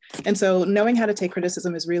complicated. And so knowing how to take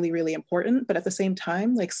criticism is really, really important. But at the same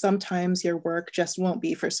time, like sometimes your work just won't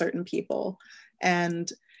be for certain people.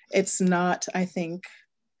 And it's not, I think,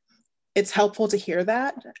 it's helpful to hear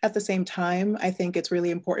that. At the same time, I think it's really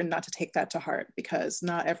important not to take that to heart, because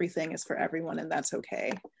not everything is for everyone, and that's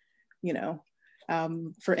okay.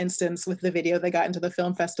 For instance, with the video that got into the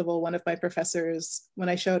film festival, one of my professors, when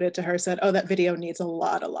I showed it to her, said, "Oh, that video needs a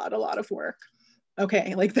lot of work."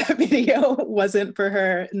 Okay, like that video wasn't for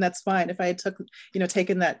her, and that's fine. If I had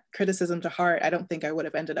taken that criticism to heart, I don't think I would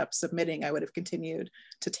have ended up submitting. I would have continued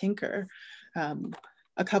to tinker.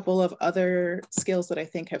 A couple of other skills that I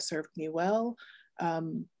think have served me well,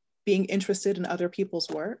 being interested in other people's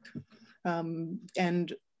work,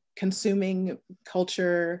 and consuming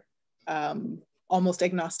culture almost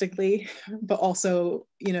agnostically, but also,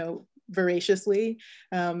 voraciously.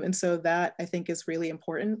 And so that I think is really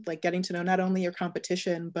important, like getting to know not only your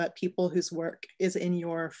competition, but people whose work is in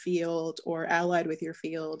your field or allied with your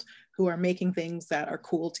field, who are making things that are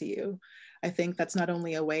cool to you. I think that's not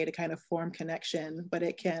only a way to kind of form connection, but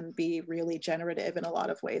it can be really generative in a lot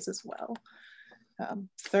of ways as well.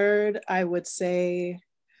 Third, I would say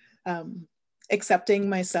accepting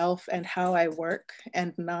myself and how I work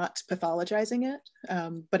and not pathologizing it,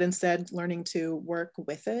 but instead learning to work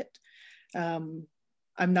with it.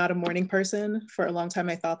 I'm not a morning person. For a long time,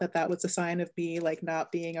 I thought that was a sign of me like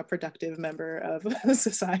not being a productive member of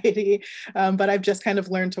society, but I've just kind of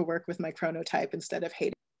learned to work with my chronotype instead of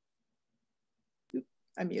hating.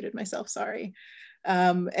 I muted myself, sorry.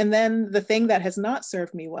 And then the thing that has not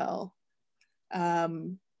served me well,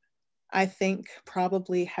 I think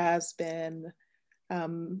probably has been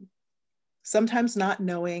sometimes not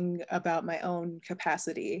knowing about my own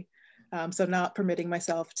capacity. So not permitting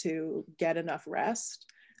myself to get enough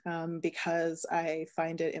rest, because I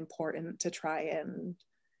find it important to try and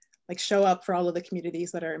like show up for all of the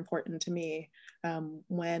communities that are important to me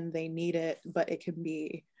when they need it. But it can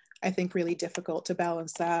be, I think, really difficult to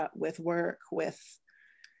balance that with work, with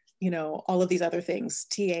all of these other things,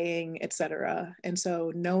 TAing, etc. And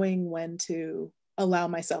so knowing when to allow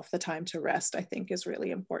myself the time to rest, I think, is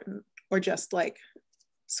really important, or just like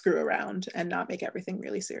screw around and not make everything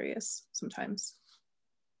really serious sometimes.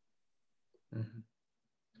 Mm-hmm.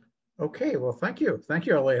 Okay, well, thank you,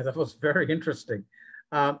 Aaliyah. That was very interesting.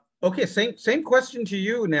 Okay, same question to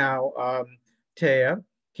you now, Taya.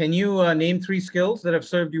 Can you name 3 skills that have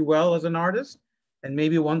served you well as an artist, and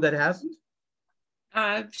maybe one that hasn't?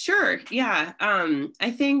 Sure, yeah.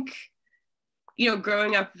 I think,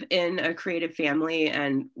 growing up in a creative family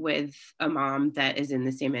and with a mom that is in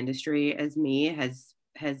the same industry as me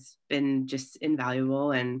has been just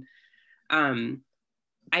invaluable. And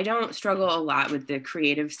I don't struggle a lot with the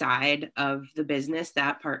creative side of the business.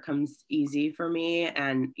 That part comes easy for me.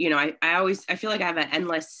 And, I feel like I have an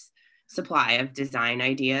endless supply of design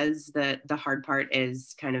ideas. The hard part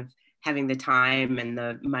is kind of having the time and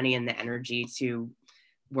the money and the energy to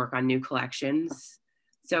work on new collections.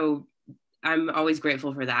 So I'm always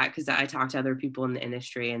grateful for that, because I talk to other people in the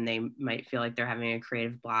industry and they might feel like they're having a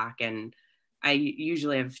creative block, and I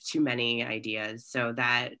usually have too many ideas. So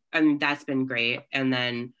that's been great. And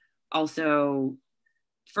then also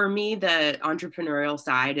for me, the entrepreneurial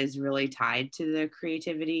side is really tied to the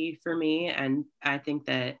creativity for me. And I think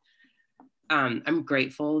that I'm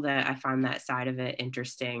grateful that I found that side of it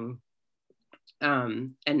interesting.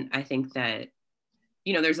 And I think that,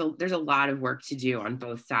 you know, there's a lot of work to do on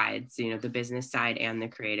both sides, you know, the business side and the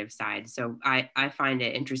creative side. So I find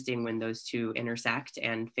it interesting when those two intersect,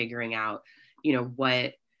 and figuring out, you know,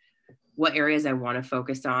 what areas I want to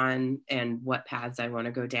focus on and what paths I want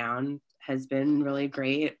to go down has been really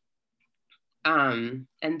great. And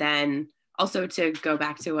then also, to go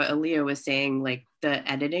back to what Aaliyah was saying, like the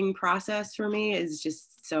editing process for me is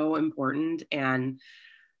just so important. And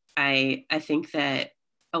I think that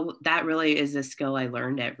that really is a skill I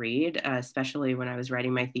learned at Reed, especially when I was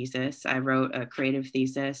writing my thesis. I wrote a creative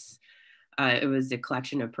thesis. It was a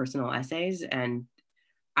collection of personal essays, and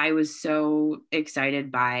I was so excited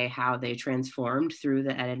by how they transformed through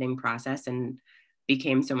the editing process and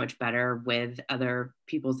became so much better with other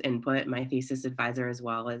people's input, my thesis advisor as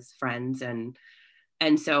well as friends. And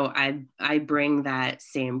so I bring that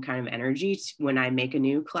same kind of energy when I make a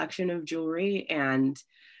new collection of jewelry, and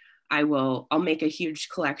I'll make a huge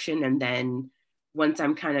collection, and then once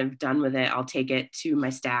I'm kind of done with it, I'll take it to my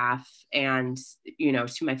staff and, you know,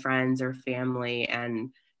 to my friends or family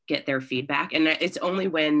and get their feedback. And it's only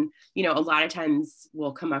when, you know, a lot of times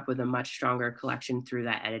we'll come up with a much stronger collection through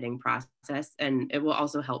that editing process. And it will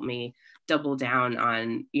also help me double down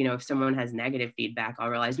on, you know, if someone has negative feedback, I'll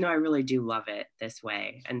realize, no, I really do love it this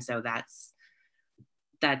way. And so that's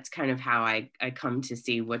kind of how I come to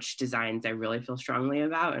see which designs I really feel strongly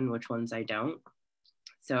about and which ones I don't.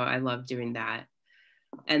 So I love doing that.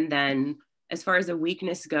 And then as far as a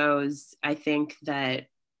weakness goes, I think that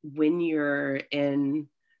when you're in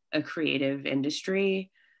a creative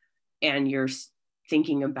industry and you're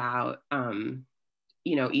thinking about,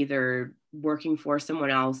 you know, either working for someone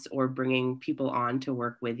else or bringing people on to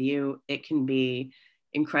work with you, it can be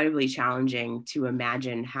incredibly challenging to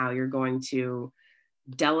imagine how you're going to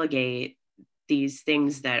delegate these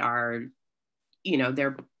things that are, you know,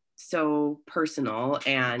 they're so personal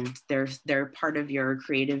and they're part of your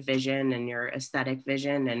creative vision and your aesthetic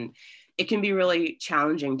vision. And it can be really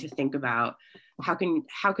challenging to think about how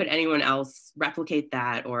could anyone else replicate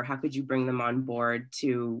that, or how could you bring them on board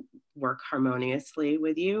to work harmoniously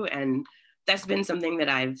with you? And that's been something that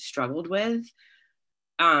I've struggled with.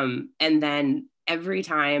 And then every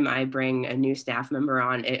time I bring a new staff member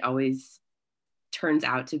on, it always turns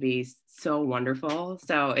out to be so wonderful.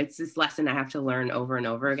 So it's this lesson I have to learn over and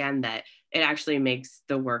over again, that it actually makes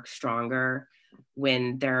the work stronger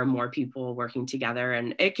when there are more people working together.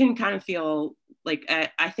 And it can kind of feel like,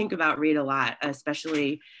 I think about Reed a lot,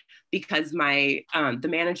 especially because my the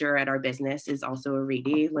manager at our business is also a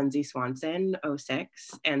Reedie, Lindsay Swanson,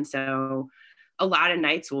 06. And so a lot of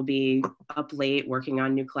nights we'll be up late working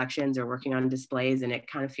on new collections or working on displays, and it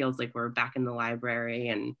kind of feels like we're back in the library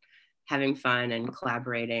and having fun and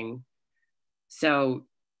collaborating. So,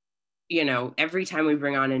 you know, every time we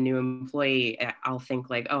bring on a new employee, I'll think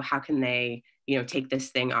like, oh, how can they, you know, take this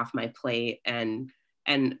thing off my plate? And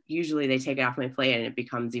usually they take it off my plate and it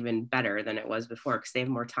becomes even better than it was before, because they have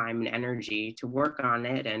more time and energy to work on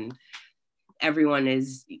it. And everyone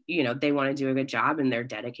is, you know, they want to do a good job and they're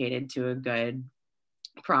dedicated to a good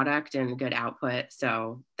product and good output.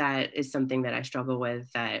 So that is something that I struggle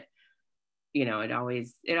with, that, you know, it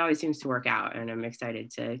always seems to work out, and I'm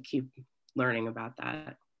excited to keep learning about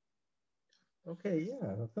that. Okay,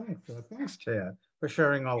 yeah, thanks, Taya, for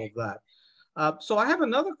sharing all of that. So I have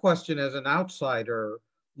another question as an outsider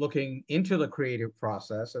looking into the creative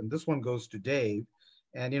process, and this one goes to Dave.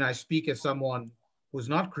 And, you know, I speak as someone who's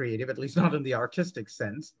not creative, at least not in the artistic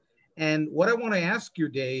sense. And what I want to ask you,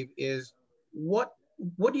 Dave, is what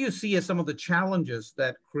do you see as some of the challenges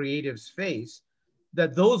that creatives face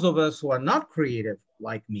that those of us who are not creative,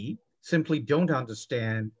 like me, simply don't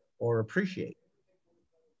understand or appreciate?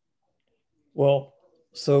 Well,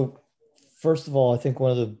 so first of all, I think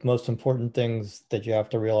one of the most important things that you have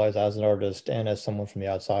to realize as an artist and as someone from the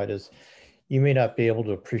outside is you may not be able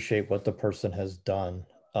to appreciate what the person has done.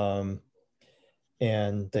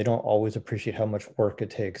 And they don't always appreciate how much work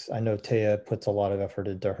it takes. I know Taya puts a lot of effort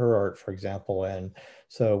into her art, for example. And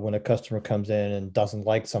so when a customer comes in and doesn't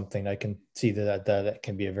like something, I can see that it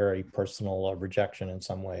can be a very personal rejection in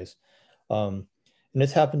some ways. And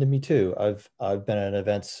it's happened to me too. I've been at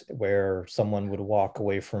events where someone would walk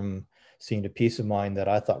away from seeing a piece of mine that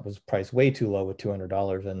I thought was priced way too low at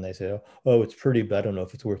 $200, and they say, oh, it's pretty, but I don't know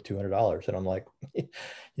if it's worth $200. And I'm like,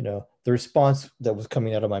 you know, the response that was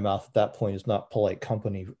coming out of my mouth at that point is not polite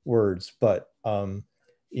company words, but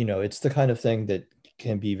you know, it's the kind of thing that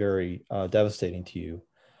can be very devastating to you.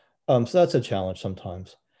 So that's a challenge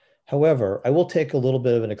sometimes. However, I will take a little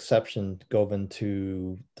bit of an exception, Govind,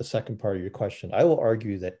 to the second part of your question. I will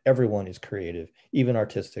argue that everyone is creative, even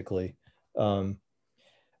artistically.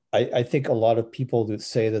 I think a lot of people that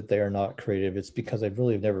say that they are not creative, it's because they've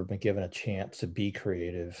really never been given a chance to be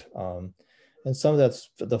creative. And some of that's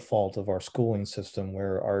the fault of our schooling system,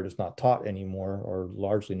 where art is not taught anymore, or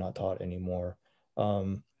largely not taught anymore.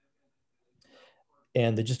 And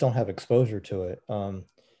they just don't have exposure to it.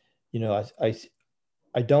 You know,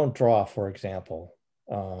 I don't draw, for example.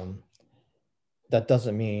 That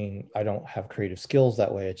doesn't mean I don't have creative skills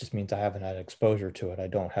that way. It just means I haven't had exposure to it.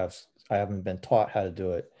 I haven't been taught how to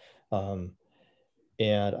do it.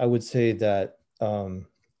 And I would say that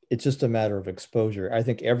it's just a matter of exposure. I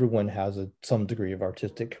think everyone has some degree of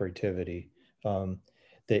artistic creativity. That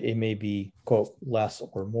it may be, quote, less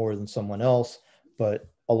or more than someone else, but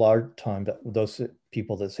a lot of time those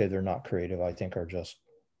people that say they're not creative, I think, are just,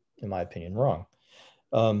 in my opinion, wrong.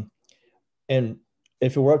 And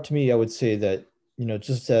if it were up to me, I would say that, you know,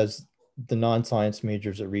 just as the non-science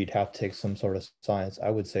majors at Reed have to take some sort of science, I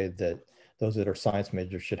would say that those that are science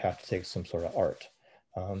majors should have to take some sort of art.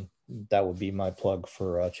 That would be my plug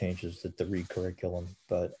for changes at the Reed curriculum.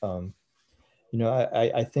 But, you know,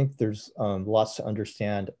 I think there's lots to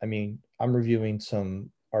understand. I mean, I'm reviewing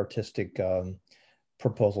some artistic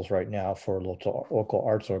proposals right now for a local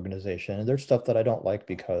arts organization, and there's stuff that I don't like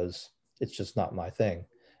because it's just not my thing.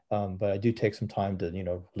 But I do take some time to, you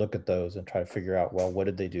know, look at those and try to figure out, well, what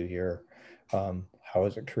did they do here? How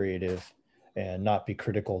is it creative? And not be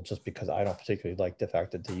critical just because I don't particularly like the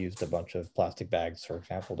fact that they used a bunch of plastic bags, for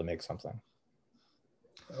example, to make something.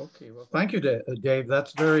 Okay, well, thank you, Dave.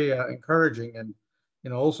 That's very encouraging, and, you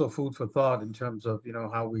know, also food for thought in terms of, you know,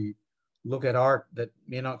 how we look at art that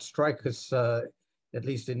may not strike us, at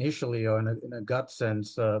least initially, or in a gut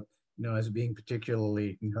sense, you know, as being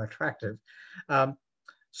particularly, you know, attractive.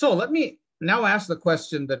 So let me now ask the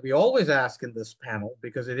question that we always ask in this panel,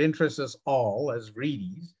 because it interests us all as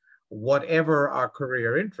Reedies, whatever our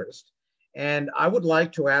career interest. And I would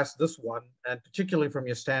like to ask this one, and particularly from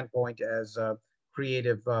your standpoint as a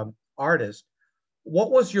creative artist, what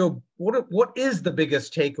is the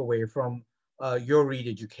biggest takeaway from your Reed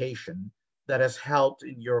education that has helped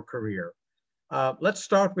in your career? Let's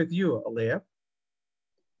start with you, Alea.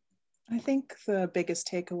 I think the biggest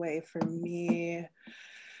takeaway for me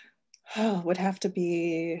would have to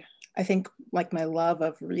be, I think, like my love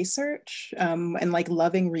of research, and like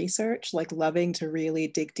loving research, like loving to really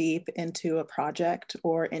dig deep into a project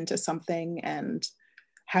or into something, and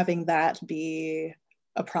having that be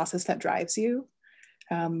a process that drives you.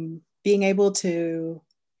 Being able to,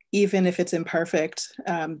 even if it's imperfect,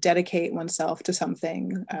 dedicate oneself to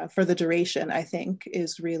something for the duration, I think,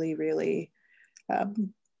 is really, really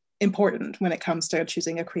important when it comes to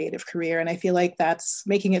choosing a creative career. And I feel like that's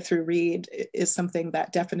making it through Reed is something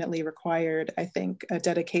that definitely required, I think, a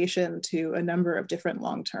dedication to a number of different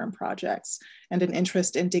long-term projects and an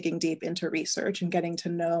interest in digging deep into research and getting to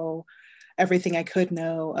know everything I could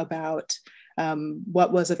know about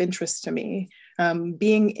what was of interest to me.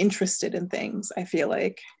 Being interested in things, I feel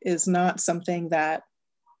like, is not something that,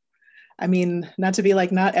 I mean, not to be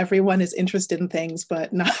like, not everyone is interested in things,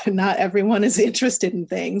 but not everyone is interested in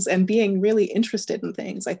things. And being really interested in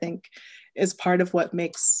things, I think, is part of what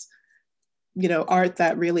makes, you know, art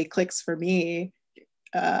that really clicks for me.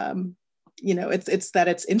 You know, it's that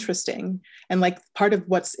it's interesting. And like part of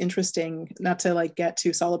what's interesting, not to like get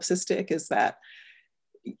too solipsistic, is that,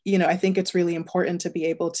 you know, I think it's really important to be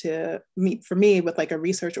able to meet, for me, with like a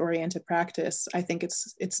research oriented practice. I think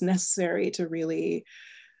it's necessary to really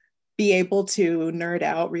be able to nerd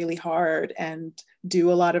out really hard and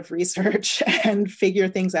do a lot of research and figure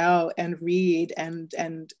things out and read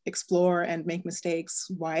and explore and make mistakes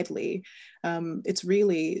widely. It's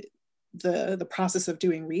really the process of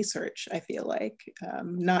doing research, I feel like,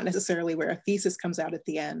 not necessarily where a thesis comes out at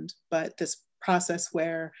the end, but this process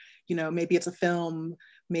where, you know, maybe it's a film,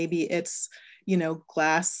 maybe it's, you know,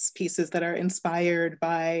 glass pieces that are inspired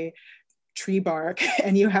by tree bark,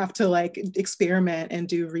 and you have to like experiment and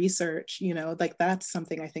do research, you know, like that's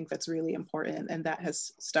something I think that's really important, and that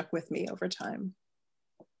has stuck with me over time.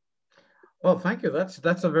 Well, thank you. That's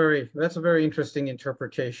a very interesting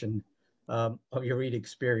interpretation of your Reed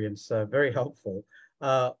experience. Very helpful.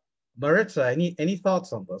 Maritza, any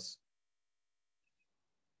thoughts on this?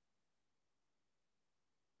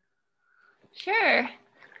 Sure.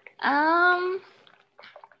 I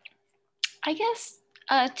guess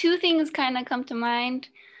two things kind of come to mind.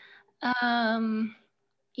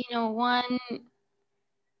 One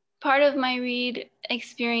part of my Reed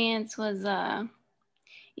experience was,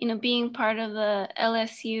 being part of the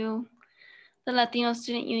LSU, the Latino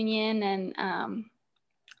Student Union. And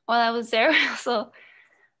while I was there, I also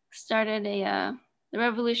started the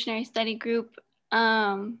Revolutionary Study Group.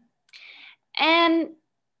 And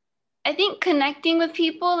I think connecting with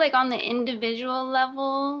people like on the individual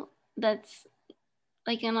level, that's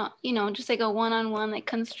like just like a one-on-one, like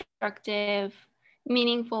constructive,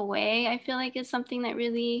 meaningful way, I feel like is something that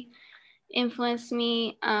really influenced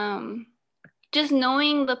me. Just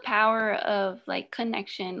knowing the power of like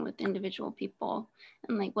connection with individual people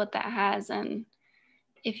and like what that has. And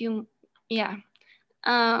and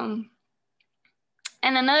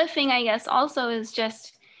another thing I guess also is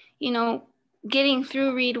just, getting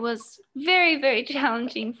through Reed was very, very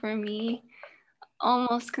challenging for me.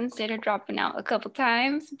 Almost considered dropping out a couple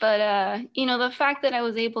times, but the fact that I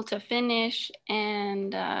was able to finish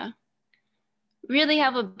and really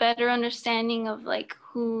have a better understanding of like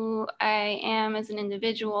who I am as an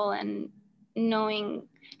individual, and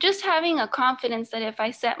just having a confidence that if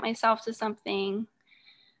I set myself to something,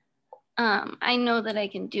 I know that I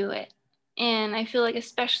can do it. And I feel like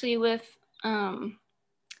especially with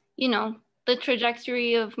the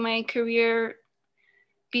trajectory of my career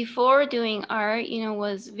before doing art,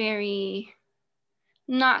 was very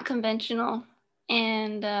not conventional,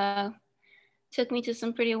 and took me to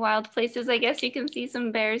some pretty wild places. I guess you can see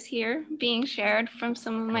some bears here being shared from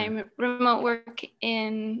some of my remote work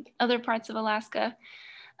in other parts of Alaska.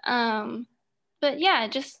 But yeah,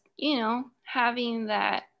 just, having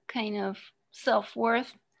that kind of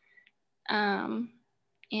self-worth, and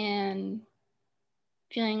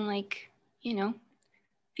feeling like, if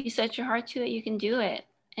you set your heart to it, you can do it.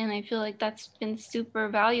 And I feel like that's been super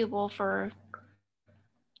valuable for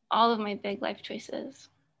all of my big life choices.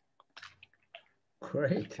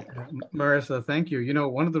 Great. Marissa, thank you.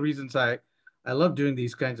 One of the reasons I love doing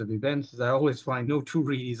these kinds of events is I always find no two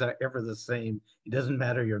Reedies are ever the same. It doesn't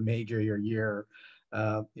matter your major, your year.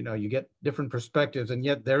 You get different perspectives, and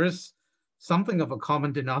yet there is something of a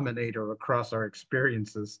common denominator across our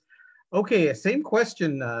experiences. Okay, same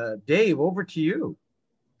question, Dave, over to you.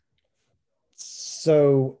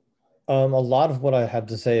 So a lot of what I have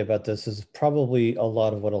to say about this is probably a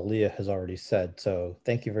lot of what Aaliyah has already said. So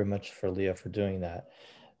thank you very much for Leah for doing that.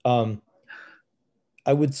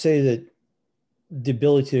 I would say that the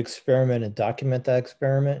ability to experiment and document that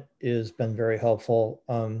experiment has been very helpful.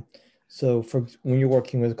 So for when you're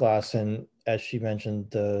working with glass, and as she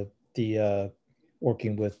mentioned, the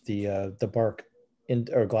working with the bark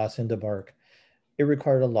or glass into bark, it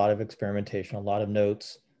required a lot of experimentation, a lot of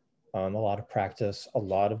notes, a lot of practice, a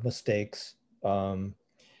lot of mistakes, and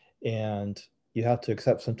you have to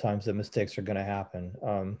accept sometimes that mistakes are going to happen.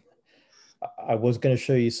 I was going to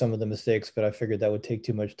show you some of the mistakes, but I figured that would take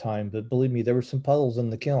too much time. But believe me, there were some puddles in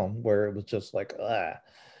the kiln where it was just like,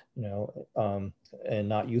 and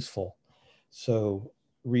not useful. So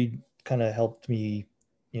Reed kind of helped me,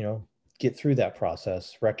 get through that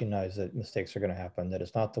process, recognize that mistakes are going to happen, that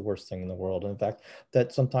it's not the worst thing in the world. In fact,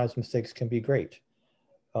 that sometimes mistakes can be great.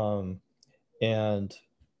 And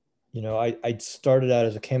I started out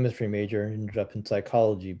as a chemistry major and ended up in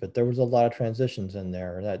psychology, but there was a lot of transitions in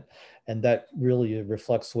there, and that really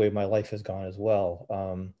reflects the way my life has gone as well.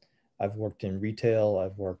 I've worked in retail,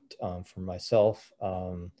 I've worked for myself,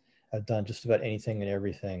 I've done just about anything and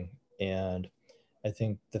everything. And I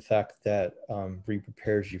think the fact that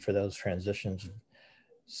prepares you for those transitions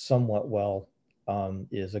somewhat well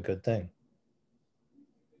is a good thing.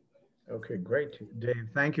 Okay, great, Dave.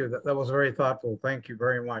 Thank you. That was very thoughtful. Thank you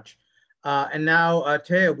very much. And now,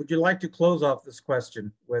 Taya, would you like to close off this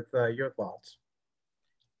question with your thoughts?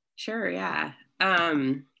 Sure, yeah.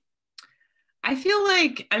 I feel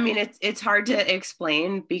like, it's hard to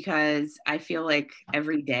explain because I feel like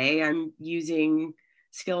every day I'm using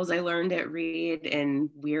skills I learned at Reed in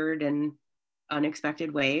weird and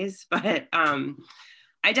unexpected ways. But I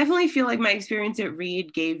definitely feel like my experience at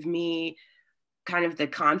Reed gave me kind of the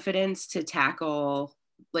confidence to tackle,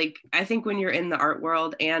 like, I think when you're in the art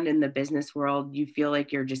world and in the business world, you feel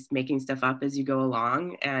like you're just making stuff up as you go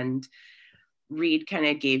along. And Reed kind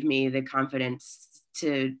of gave me the confidence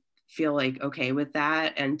to feel like okay with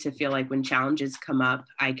that, and to feel like when challenges come up,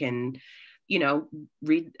 I can,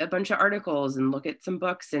 read a bunch of articles and look at some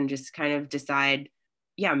books and just kind of decide,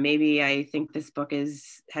 yeah, maybe I think this book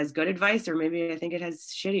has good advice, or maybe I think it has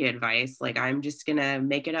shitty advice. Like, I'm just gonna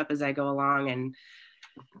make it up as I go along,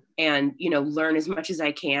 and learn as much as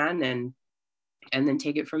I can, and and then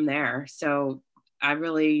take it from there. So I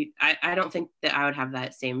don't think that I would have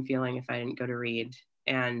that same feeling if I didn't go to Reed.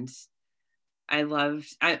 And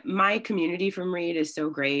my community from Reed is so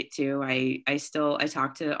great too. I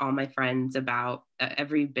talk to all my friends about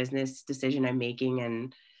every business decision I'm making,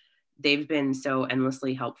 and they've been so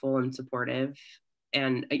endlessly helpful and supportive.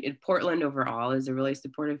 And Portland overall is a really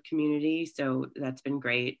supportive community, so that's been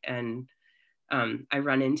great. And I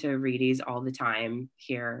run into Reedies all the time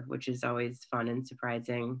here, which is always fun and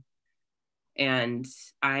surprising. And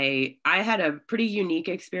I had a pretty unique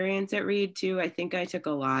experience at Reed too. I think I took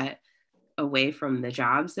a lot away from the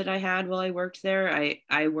jobs that I had while I worked there.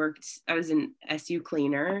 I was an SU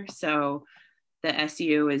cleaner, so the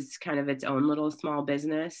SU is kind of its own little small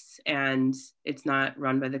business, and it's not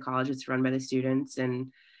run by the college, it's run by the students.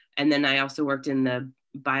 And then I also worked in the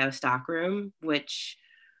bio stock room, which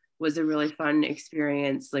was a really fun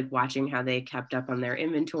experience, like watching how they kept up on their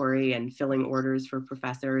inventory and filling orders for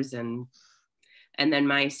professors. And then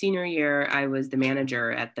my senior year, I was the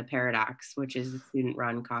manager at the Paradox, which is a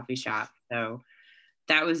student-run coffee shop. So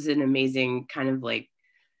that was an amazing kind of like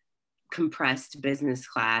compressed business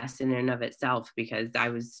class in and of itself, because I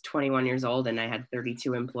was 21 years old and I had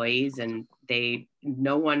 32 employees, and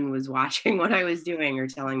no one was watching what I was doing or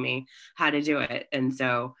telling me how to do it. And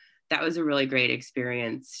so that was a really great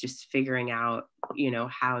experience, just figuring out,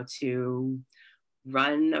 how to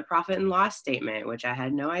run a profit and loss statement, which I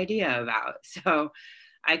had no idea about. So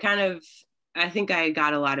I think I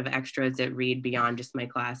got a lot of extras at Reed beyond just my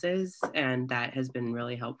classes, and that has been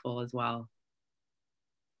really helpful as well.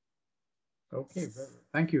 Okay,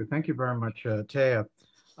 thank you very much, Taya.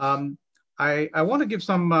 I want to give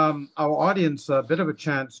our audience a bit of a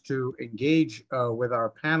chance to engage with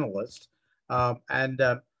our panelists, and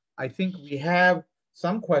I think we have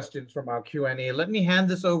some questions from our Q&A. Let me hand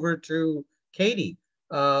this over to Katie,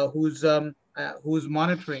 who's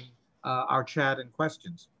monitoring our chat and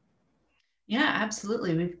questions. Yeah,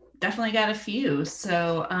 absolutely. We've definitely got a few.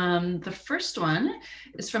 So the first one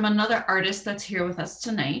is from another artist that's here with us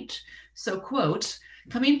tonight. So, quote,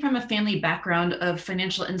 "Coming from a family background of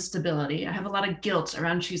financial instability, I have a lot of guilt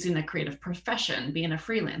around choosing a creative profession, being a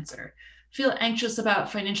freelancer. Feel anxious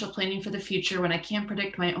about financial planning for the future when I can't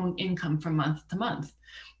predict my own income from month to month.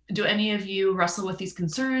 Do any of you wrestle with these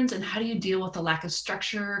concerns, and how do you deal with the lack of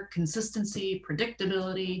structure, consistency,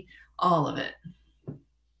 predictability, all of it?"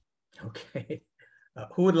 Okay,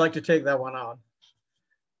 who would like to take that one on?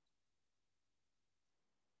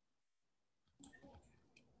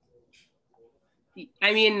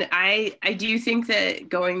 I mean, I do think that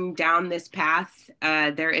going down this path,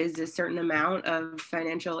 there is a certain amount of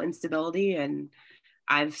financial instability, and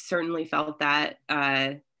I've certainly felt that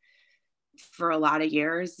for a lot of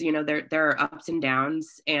years. There are ups and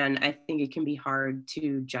downs, and I think it can be hard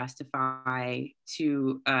to justify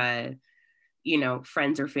to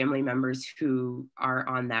friends or family members who are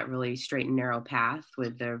on that really straight and narrow path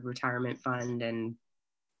with the retirement fund and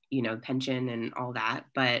pension and all that.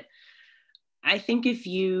 But I think if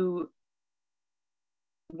you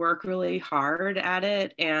work really hard at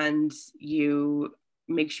it and you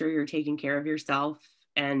make sure you're taking care of yourself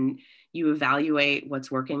and you evaluate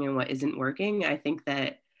what's working and what isn't working, I think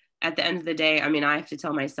that at the end of the day, I mean, I have to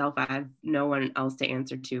tell myself I have no one else to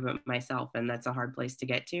answer to but myself, and that's a hard place to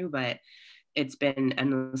get to, but it's been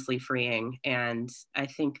endlessly freeing. And I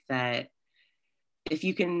think that if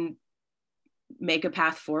you can make a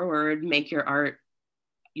path forward, make your art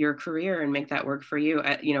your career and make that work for you.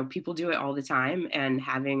 People do it all the time, and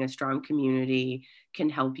having a strong community can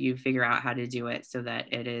help you figure out how to do it so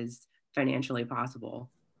that it is financially possible.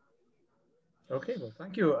 Okay, well,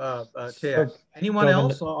 thank you, Taya. Anyone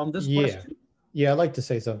else on this question? Yeah, I'd like to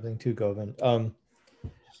say something too, Govind.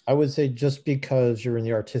 I would say just because you're in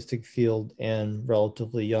the artistic field and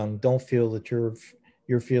relatively young, don't feel that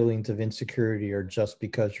your feelings of insecurity are just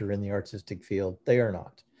because you're in the artistic field. They are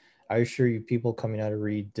not. I assure you, people coming out of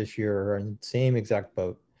Reed this year are in the same exact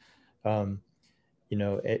boat. And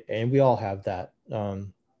we all have that.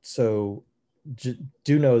 So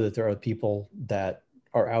do know that there are people that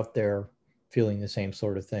are out there feeling the same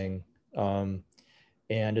sort of thing. And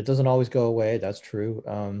it doesn't always go away. That's true.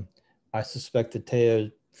 I suspect that Taya,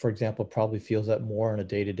 for example, probably feels that more on a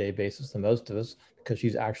day-to-day basis than most of us, because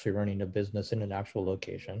she's actually running a business in an actual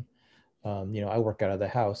location. I work out of the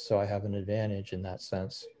house, so I have an advantage in that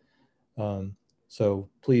sense. So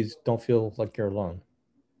please don't feel like you're alone.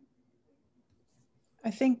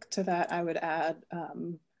 I think to that, I would add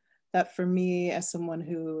that for me, as someone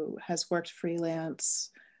who has worked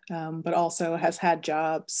freelance, but also has had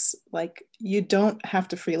jobs, like you don't have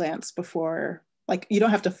to freelance before, like you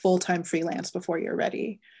don't have to full-time freelance before you're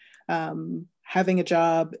ready. having a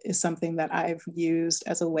job is something that I've used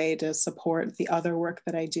as a way to support the other work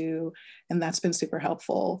that I do. And that's been super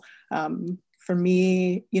helpful. For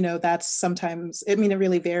me, you know, that's sometimes, I mean, it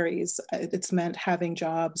really varies. It's meant having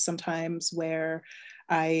jobs sometimes where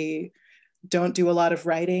I don't do a lot of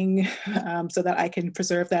writing so that I can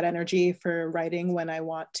preserve that energy for writing when I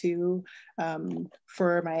want to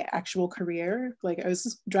for my actual career. Like I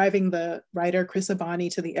was driving the writer Chris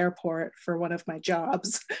Abani to the airport for one of my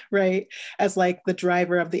jobs, right? As like the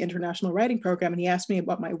driver of the international writing program. And he asked me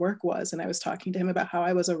what my work was. And I was talking to him about how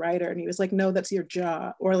I was a writer. And he was like, no, that's your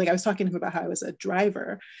job. Or like I was talking to him about how I was a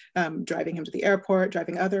driver, driving him to the airport,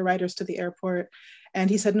 driving other writers to the airport. And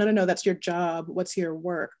he said, no, that's your job. What's your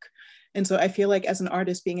work? And so I feel like as an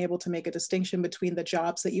artist, being able to make a distinction between the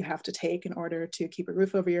jobs that you have to take in order to keep a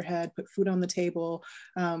roof over your head, put food on the table,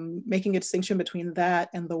 making a distinction between that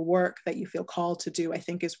and the work that you feel called to do, I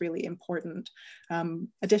think is really important.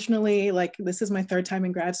 Additionally, like this is my third time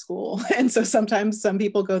in grad school. And so sometimes some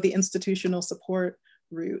people go the institutional support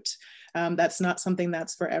route. That's not something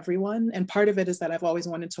that's for everyone. And part of it is that I've always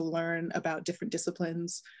wanted to learn about different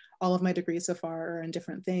disciplines. All of my degrees so far are in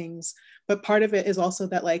different things. But part of it is also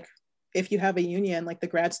that like, if you have a union, like the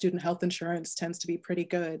grad student health insurance tends to be pretty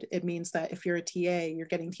good. It means that if you're a TA, you're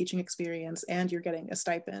getting teaching experience and you're getting a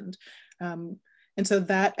stipend. And so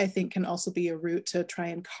that I think can also be a route to try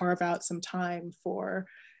and carve out some time for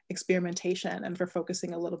experimentation and for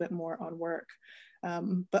focusing a little bit more on work.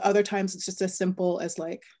 But other times it's just as simple as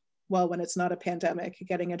like, well, when it's not a pandemic,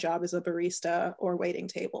 getting a job as a barista or waiting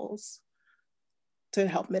tables to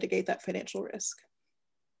help mitigate that financial risk.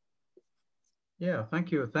 Yeah,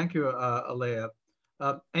 thank you, Alea.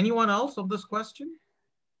 Anyone else on this question?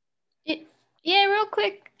 Yeah, real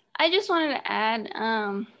quick, I just wanted to add,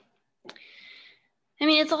 I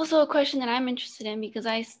mean, it's also a question that I'm interested in because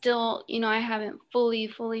I still, you know, I haven't fully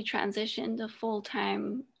transitioned to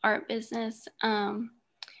full-time art business.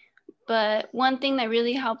 But one thing that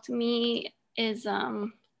really helped me is, I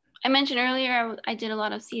mentioned earlier, I did a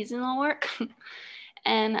lot of seasonal work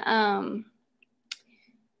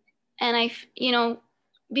and I, you know,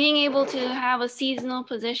 being able to have a seasonal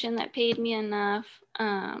position that paid me enough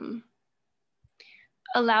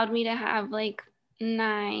allowed me to have like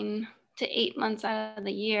 9 to 8 months out of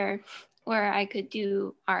the year where I could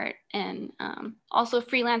do art and also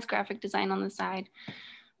freelance graphic design on the side.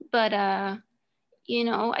 But, you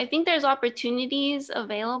know, I think there's opportunities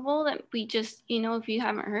available that we just, you know, if you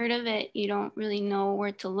haven't heard of it, you don't really know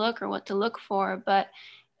where to look or what to look for. But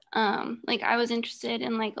like I was interested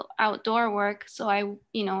in like outdoor work. So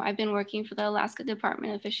I've been working for the Alaska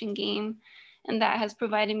Department of Fish and Game, and that has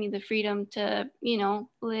provided me the freedom to, you know,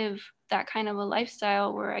 live that kind of a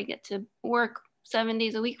lifestyle where I get to work 7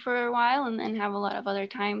 days a week for a while and then have a lot of other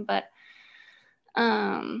time. But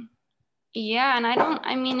yeah, and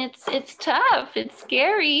I mean, it's tough. It's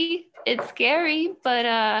scary, but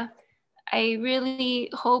I really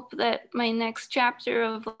hope that my next chapter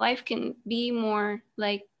of life can be more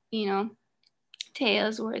like, you know,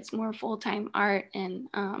 Tea's, where it's more full-time art. And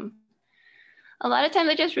a lot of times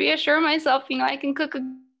I just reassure myself, you know, I can cook a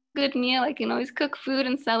good meal. I can always cook food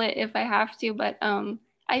and sell it if I have to. But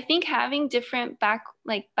I think having different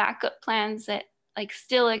backup plans that like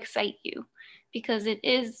still excite you, because it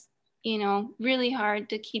is, you know, really hard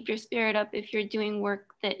to keep your spirit up if you're doing work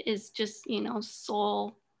that is just, you know,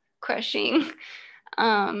 soul crushing.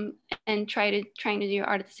 And trying to do your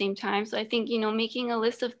art at the same time. So I think, you know, making a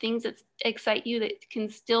list of things that excite you that can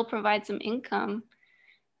still provide some income,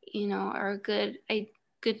 you know, are a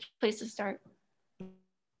good place to start.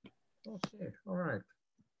 Okay, all right.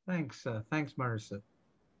 Thanks, Marissa.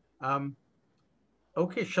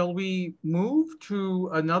 Okay, shall we move to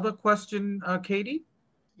another question, Katie?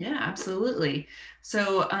 Yeah, absolutely.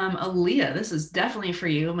 So, Aaliyah, this is definitely for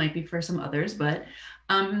you. It might be for some others, but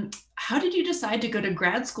how did you decide to go to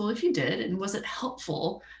grad school if you did? And was it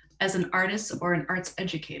helpful as an artist or an arts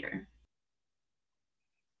educator?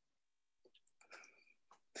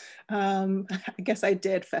 I guess I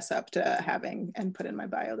did fess up to having and put in my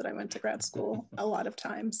bio that I went to grad school a lot of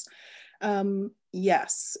times.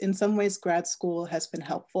 Yes, in some ways, grad school has been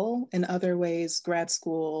helpful. In other ways, grad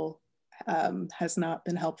school has not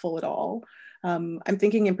been helpful at all. I'm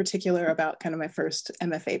thinking in particular about kind of my first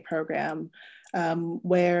MFA program,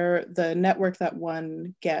 where the network that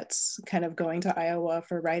one gets kind of going to Iowa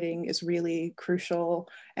for writing is really crucial.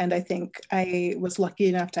 And I think I was lucky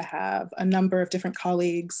enough to have a number of different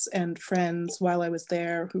colleagues and friends while I was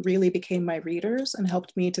there who really became my readers and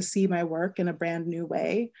helped me to see my work in a brand new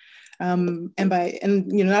way. And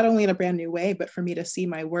not only in a brand new way, but for me to see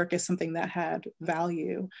my work as something that had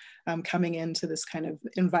value, coming into this kind of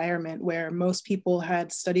environment where most people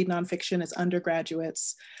had studied nonfiction as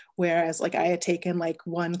undergraduates, whereas like I had taken like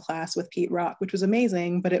one class with Pete Rock, which was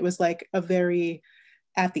amazing, but it was like a very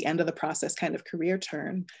at the end of the process kind of career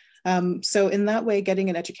turn. So in that way, getting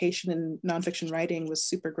an education in nonfiction writing was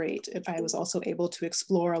super great. I was also able to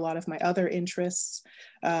explore a lot of my other interests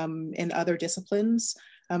in other disciplines.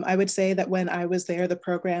 I would say that when I was there, the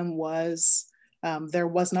program was, there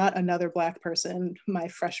was not another Black person my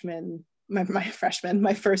first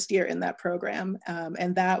year in that program.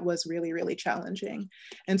 And that was really, really challenging.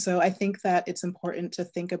 And so I think that it's important to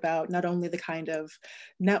think about not only the kind of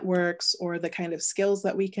networks or the kind of skills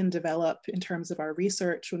that we can develop in terms of our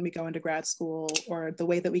research when we go into grad school, or the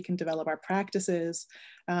way that we can develop our practices,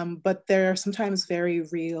 but there are sometimes very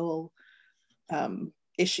real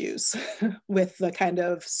issues with the kind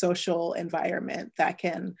of social environment that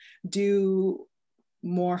can do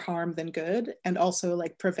more harm than good, and also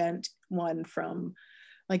like prevent one from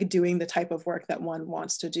like doing the type of work that one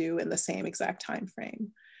wants to do in the same exact time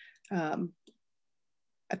frame.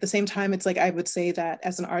 At the same time, it's like I would say that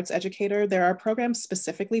as an arts educator, there are programs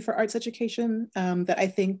specifically for arts education that I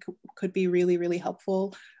think could be really, really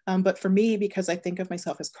helpful. But for me, because I think of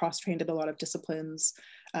myself as cross-trained in a lot of disciplines,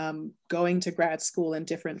 going to grad school in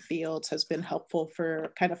different fields has been helpful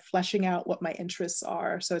for kind of fleshing out what my interests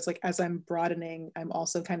are. So it's like as I'm broadening, I'm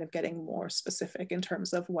also kind of getting more specific in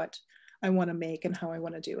terms of what I want to make and how I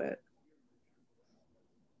want to do it.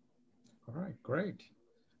 All right, great.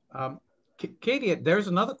 Katie, there's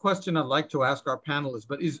another question I'd like to ask our panelists,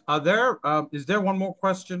 but is there one more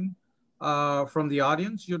question from the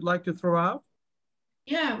audience you'd like to throw out?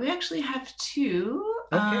 Yeah, we actually have two.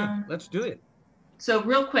 Okay, let's do it. So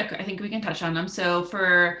real quick, I think we can touch on them. So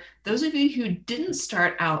for those of you who didn't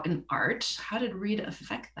start out in art, how did Reed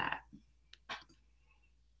affect that?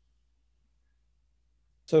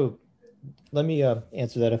 So let me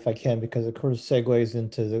answer that if I can, because of course segues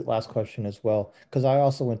into the last question as well, because I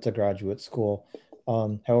also went to graduate school.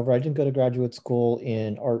 However, I didn't go to graduate school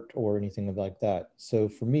in art or anything like that. So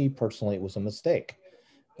for me personally, it was a mistake.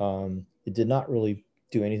 It did not really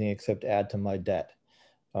do anything except add to my debt.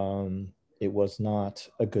 It was not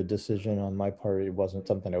a good decision on my part. It wasn't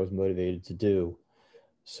something I was motivated to do.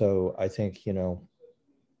 So I think, you know,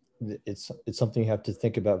 it's something you have to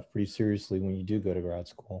think about pretty seriously when you do go to grad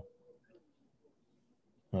school.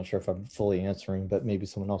 I'm not sure if I'm fully answering, but maybe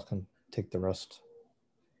someone else can take the rest.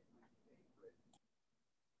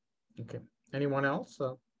 Okay. Anyone else?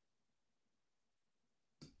 Do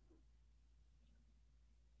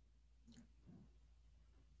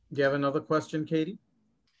you have another question, Katie?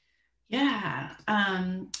 Yeah.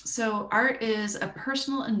 So art is a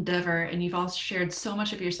personal endeavor, and you've all shared so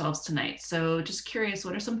much of yourselves tonight. So just curious,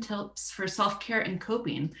 what are some tips for self-care and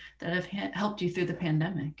coping that have helped you through the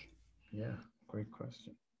pandemic? Yeah, great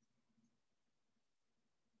question.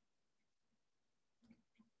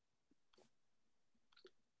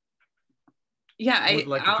 Yeah,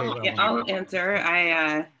 I'll answer.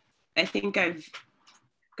 I think I've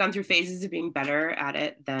gone through phases of being better at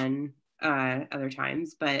it than other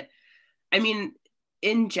times, but I mean,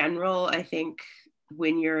 in general, I think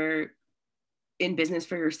when you're in business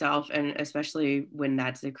for yourself, and especially when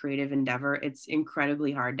that's a creative endeavor, it's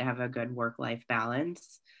incredibly hard to have a good work-life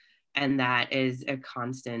balance. And that is a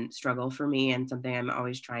constant struggle for me, and something I'm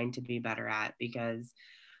always trying to be better at, because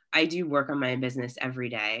I do work on my business every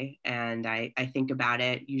day, and I think about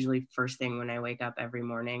it usually first thing when I wake up every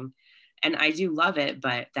morning. And I do love it,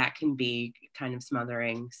 but that can be kind of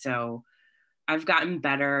smothering. So I've gotten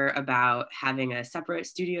better about having a separate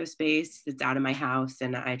studio space that's out of my house,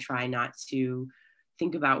 and I try not to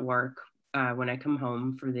think about work when I come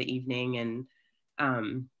home for the evening.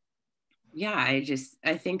 And yeah,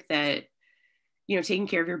 I think that, you know, taking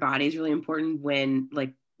care of your body is really important. When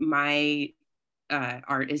like my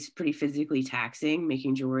art is pretty physically taxing,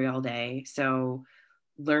 making jewelry all day. So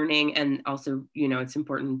learning, and also, you know, it's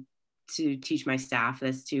important to teach my staff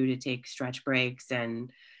this too, to take stretch breaks.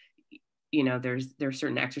 And, you know, there are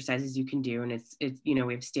certain exercises you can do, and it's, you know,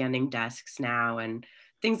 we have standing desks now and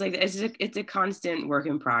things like that. It's a constant work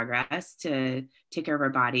in progress to take care of our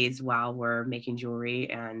bodies while we're making jewelry,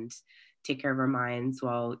 and take care of our minds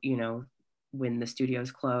while, you know, when the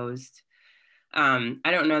studio's closed. I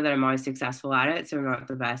don't know that I'm always successful at it, so I'm not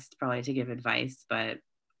the best probably to give advice, but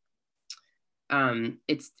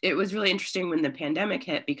it was really interesting when the pandemic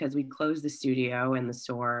hit, because we closed the studio and the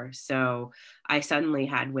store. So I suddenly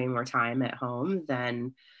had way more time at home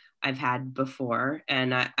than I've had before.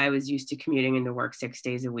 And I was used to commuting into work 6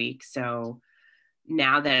 days a week. So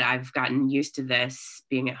now that I've gotten used to this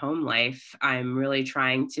being at home life, I'm really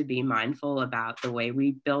trying to be mindful about the way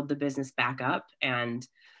we build the business back up. And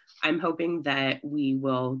I'm hoping that we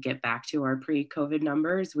will get back to our pre-COVID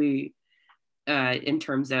numbers. In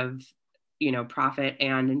terms of, profit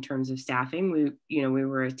and in terms of staffing, we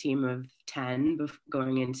were a team of 10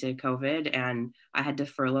 going into COVID, and I had to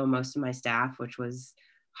furlough most of my staff, which was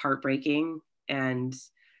heartbreaking. And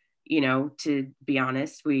to be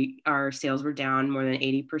honest, our sales were down more than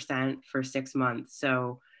 80% for 6 months.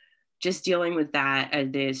 So just dealing with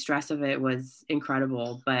that, the stress of it was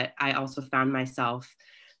incredible. But I also found myself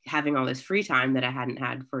having all this free time that I hadn't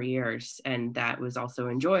had for years, and that was also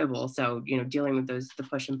enjoyable. So, dealing with the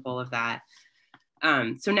push and pull of that.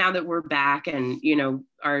 So now that we're back, and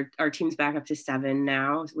our team's back up to 7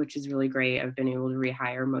 now, which is really great. I've been able to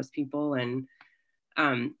rehire most people, and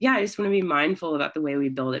I just want to be mindful about the way we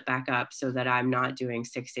build it back up, so that I'm not doing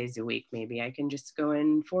 6 days a week. Maybe I can just go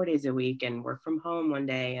in 4 days a week and work from home one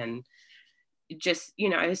day, and just,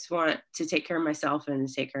 I just want to take care of myself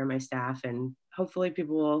and take care of my staff, and hopefully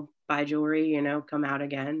people will buy jewelry, come out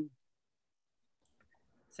again.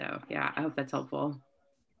 So yeah, I hope that's helpful.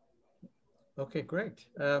 Okay, great.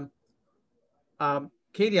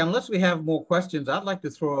 Katie, unless we have more questions, I'd like to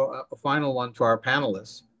throw a final one to our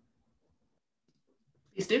panelists.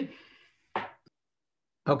 Please do.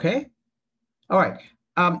 Okay. All right.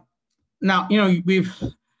 Now,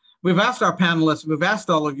 we've asked our panelists, we've asked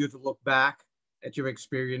all of you to look back at your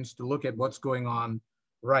experience, to look at what's going on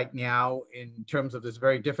right now in terms of this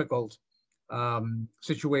very difficult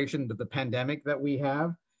situation with the pandemic that we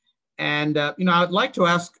have. And, I'd like to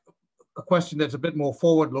ask a question that's a bit more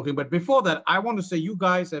forward-looking, but before that, I want to say you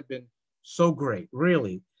guys have been so great,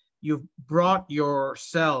 really. You've brought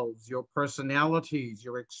yourselves, your personalities,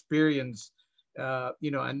 your experience,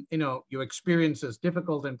 your experiences,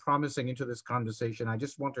 difficult and promising, into this conversation. I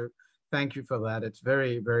just want to thank you for that. It's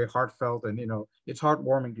very, very heartfelt, and it's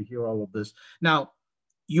heartwarming to hear all of this. Now,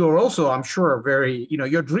 you're also, I'm sure, very,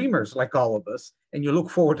 you're dreamers like all of us, and you look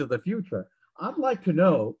forward to the future. I'd like to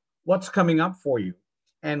know what's coming up for you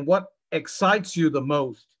and what excites you the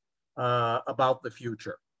most about the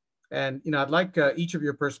future. And, I'd like each of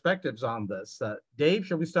your perspectives on this. Dave,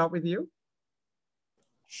 shall we start with you?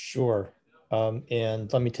 Sure.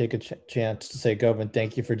 And let me take a chance to say, Govind,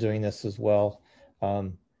 thank you for doing this as well.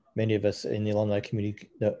 Many of us in the alumni community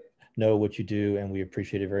know what you do, and we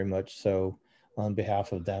appreciate it very much. So on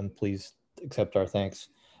behalf of them, please accept our thanks.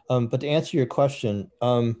 But to answer your question,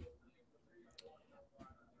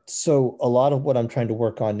 so a lot of what I'm trying to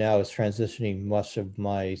work on now is transitioning much of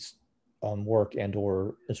my work and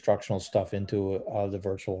or instructional stuff into the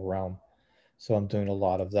virtual realm. So I'm doing a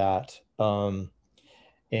lot of that.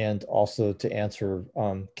 And also to answer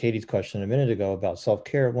Katie's question a minute ago about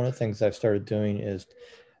self-care, one of the things I've started doing is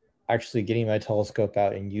actually getting my telescope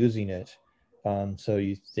out and using it. So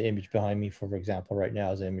the image behind me, for example, right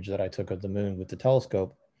now is an image that I took of the moon with the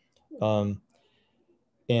telescope.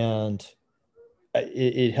 And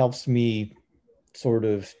it helps me sort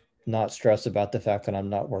of not stress about the fact that I'm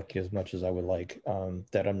not working as much as I would like,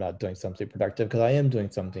 that I'm not doing something productive, because I am doing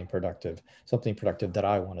something productive that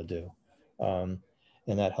I want to do.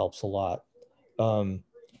 And that helps a lot.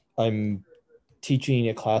 I'm teaching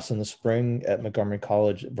a class in the spring at Montgomery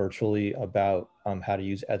College virtually about how to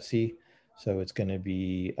use Etsy. So it's going to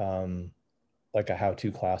be like a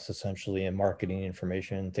how-to class essentially, in marketing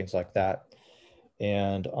information, things like that.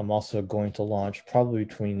 And I'm also going to launch, probably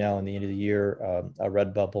between now and the end of the year, a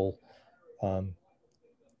Redbubble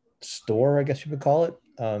store, I guess you would call it.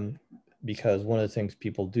 Because one of the things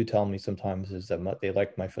people do tell me sometimes is that they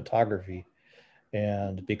like my photography.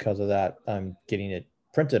 And because of that, I'm getting it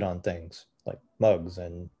printed on things like mugs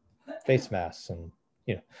and face masks and,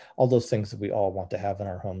 all those things that we all want to have in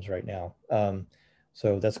our homes right now.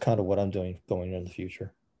 So that's kind of what I'm doing going in the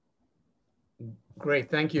future.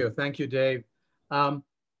 Great, thank you. Thank you, Dave.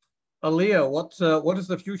 Aaliyah, what does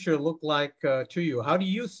the future look like to you? How do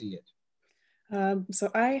you see it?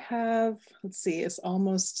 So I have, let's see, it's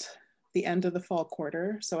almost the end of the fall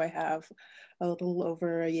quarter. So I have a little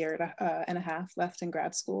over a year and a half left in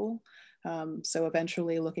grad school. So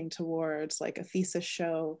eventually looking towards like a thesis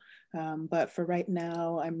show. But for right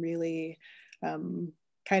now, I'm really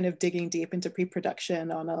kind of digging deep into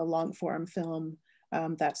pre-production on a long form film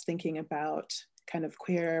that's thinking about kind of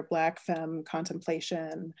queer, Black femme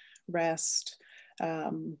contemplation, rest,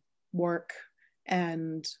 work,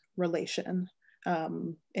 and relation,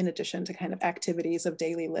 in addition to kind of activities of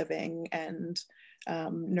daily living and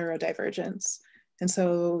neurodivergence. And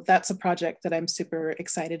so that's a project that I'm super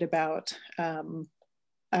excited about.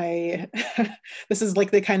 this is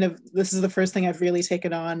like this is the first thing I've really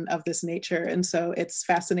taken on of this nature. And so it's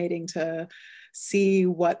fascinating to see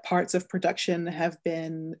what parts of production have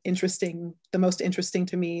been interesting, the most interesting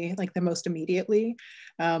to me, like the most immediately.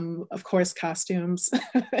 Of course, costumes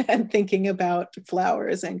and thinking about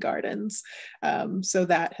flowers and gardens. So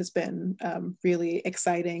that has been really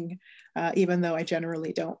exciting, even though I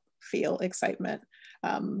generally don't feel excitement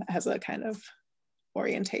as a kind of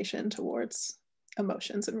orientation towards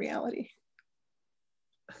emotions and reality.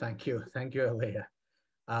 Thank you, Alea.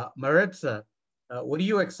 Maritza, what are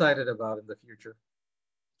you excited about in the future?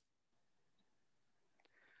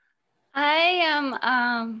 I am,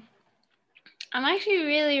 I'm actually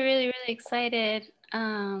really excited.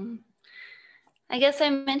 I guess I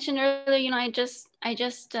mentioned earlier, you know, I just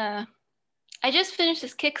finished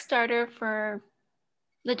this Kickstarter for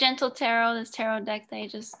the Gentle Tarot, this tarot deck that I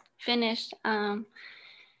just finished.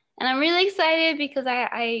 And I'm really excited because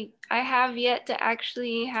I have yet to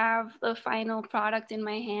actually have the final product in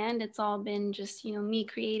my hand. It's all been just, you know, me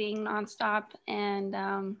creating nonstop. And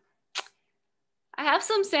I have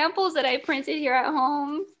some samples that I printed here at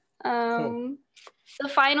home. Cool. The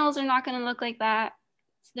finals are not going to look like that.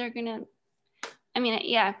 So they're going to, I mean,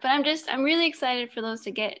 yeah, but I'm really excited for those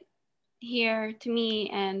to get here to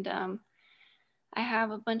me. And I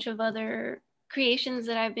have a bunch of other creations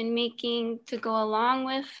that I've been making to go along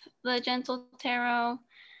with the Gentle Tarot.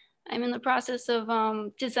 I'm in the process of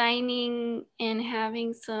designing and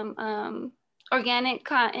having some organic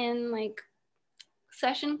cotton, like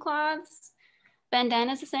session cloths,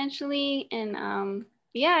 bandanas essentially. And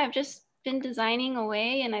yeah, I've just been designing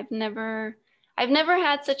away, and I've never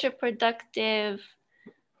had such a productive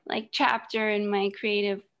like chapter in my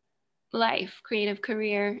creative life, creative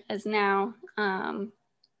career as now.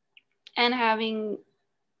 And having,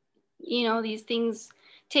 you know, these things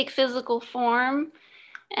take physical form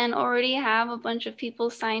and already have a bunch of people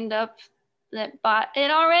signed up that bought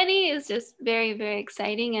it already is just very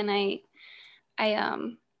exciting. And I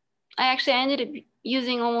actually ended up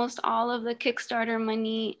using almost all of the Kickstarter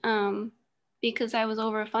money because I was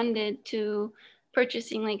overfunded to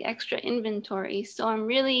purchasing like extra inventory. So I'm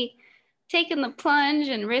really taking the plunge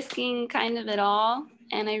and risking kind of it all.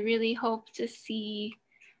 And I really hope to see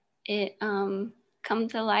it come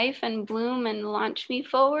to life and bloom and launch me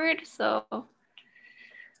forward. So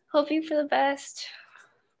hoping for the best.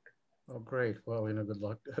 Oh, great. Well, you know, good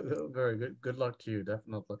luck. Very good. Good luck to you,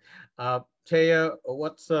 definitely. Taya,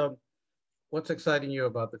 what's exciting you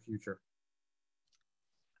about the future?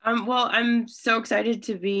 Well, I'm so excited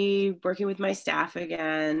to be working with my staff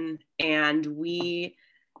again. And we,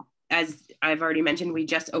 as I've already mentioned, we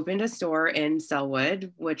just opened a store in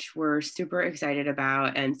Selwood, which we're super excited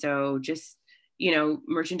about. And so just, you know,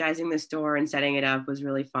 merchandising the store and setting it up was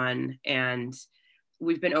really fun. And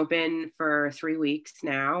we've been open for 3 weeks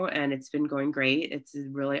now, and it's been going great. It's a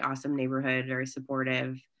really awesome neighborhood, very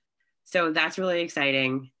supportive. So that's really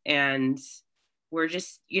exciting. And we're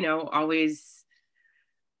just, you know,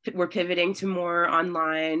 we're pivoting to more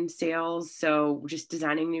online sales. So just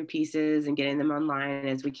designing new pieces and getting them online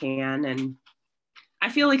as we can. And I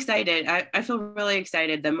feel excited. I feel really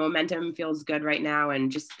excited. The momentum feels good right now.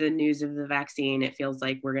 And just the news of the vaccine, it feels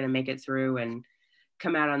like we're going to make it through and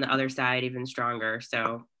come out on the other side even stronger.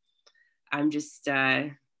 So I'm just,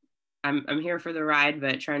 I'm here for the ride,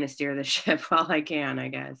 but trying to steer the ship while I can, I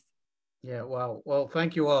guess. Yeah, well,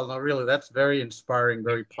 thank you all. No, really, that's very inspiring,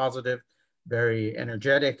 very positive, very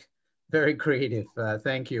energetic, very creative.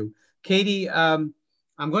 Thank you. Katie, I'm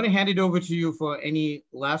going to hand it over to you for any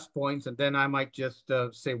last points, and then I might just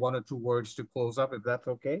say 1 or 2 words to close up, if that's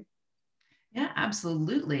okay. Yeah,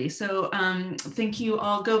 absolutely. So thank you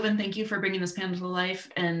all. Govind, thank you for bringing this panel to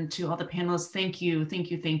life. And to all the panelists, thank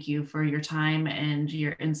you for your time and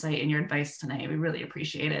your insight and your advice tonight. We really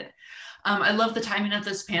appreciate it. I love the timing of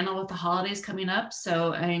this panel with the holidays coming up.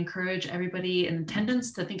 So I encourage everybody in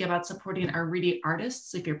attendance to think about supporting our Reedie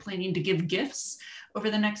artists. If you're planning to give gifts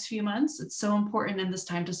over the next few months, it's so important in this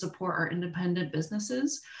time to support our independent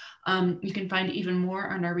businesses. You can find even more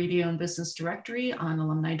on our Reedie Own Business Directory on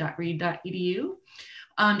alumni.reed.edu.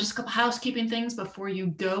 Just a couple housekeeping things before you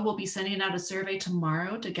go. We'll be sending out a survey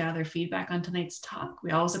tomorrow to gather feedback on tonight's talk.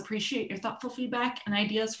 We always appreciate your thoughtful feedback and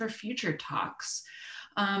ideas for future talks.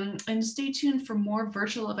 And stay tuned for more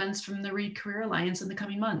virtual events from the Reed Career Alliance in the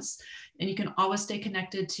coming months. And you can always stay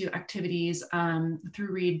connected to activities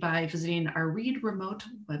through Reed by visiting our Reed Remote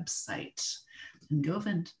website. And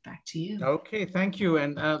Govind, back to you. Okay, thank you.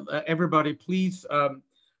 And everybody, please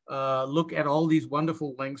look at all these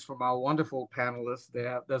wonderful links from our wonderful panelists.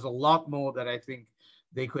 There's a lot more that I think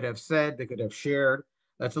they could have said, they could have shared.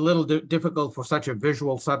 It's a little difficult for such a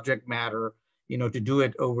visual subject matter, to do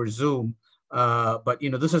it over Zoom. But,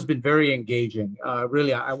 this has been very engaging.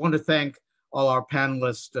 Really, I want to thank all our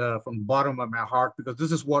panelists from the bottom of my heart, because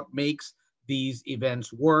this is what makes these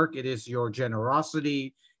events work. It is your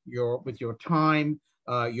generosity, with your time,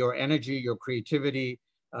 your energy, your creativity.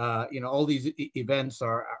 All these events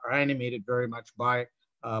are animated very much by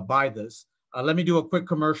this. Let me do a quick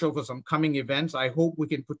commercial for some coming events. I hope we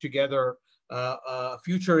can put together a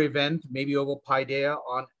future event, maybe over Paideia,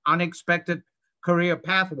 on unexpected career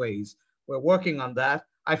pathways. We're working on that.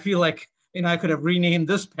 I feel like I could have renamed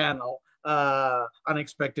this panel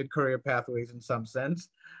Unexpected Career Pathways in some sense.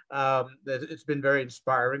 It's been very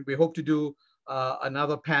inspiring. We hope to do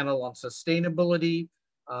another panel on sustainability,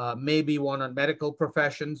 maybe one on medical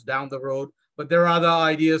professions down the road, but there are other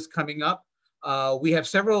ideas coming up. We have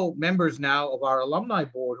several members now of our alumni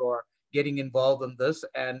board who are getting involved in this,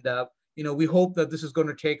 and we hope that this is going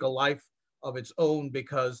to take a life of its own,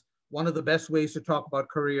 because one of the best ways to talk about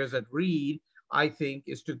careers at Reed, I think,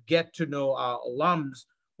 is to get to know our alums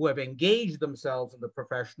who have engaged themselves in the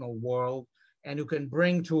professional world and who can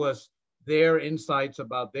bring to us their insights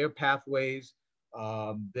about their pathways,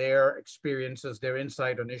 their experiences, their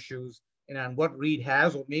insight on issues, and on what Reed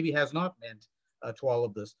has or maybe has not meant to all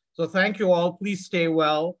of this. So thank you all. Please stay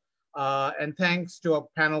well. And thanks to our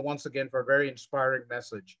panel once again for a very inspiring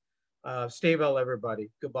message. Stay well, everybody.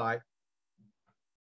 Goodbye.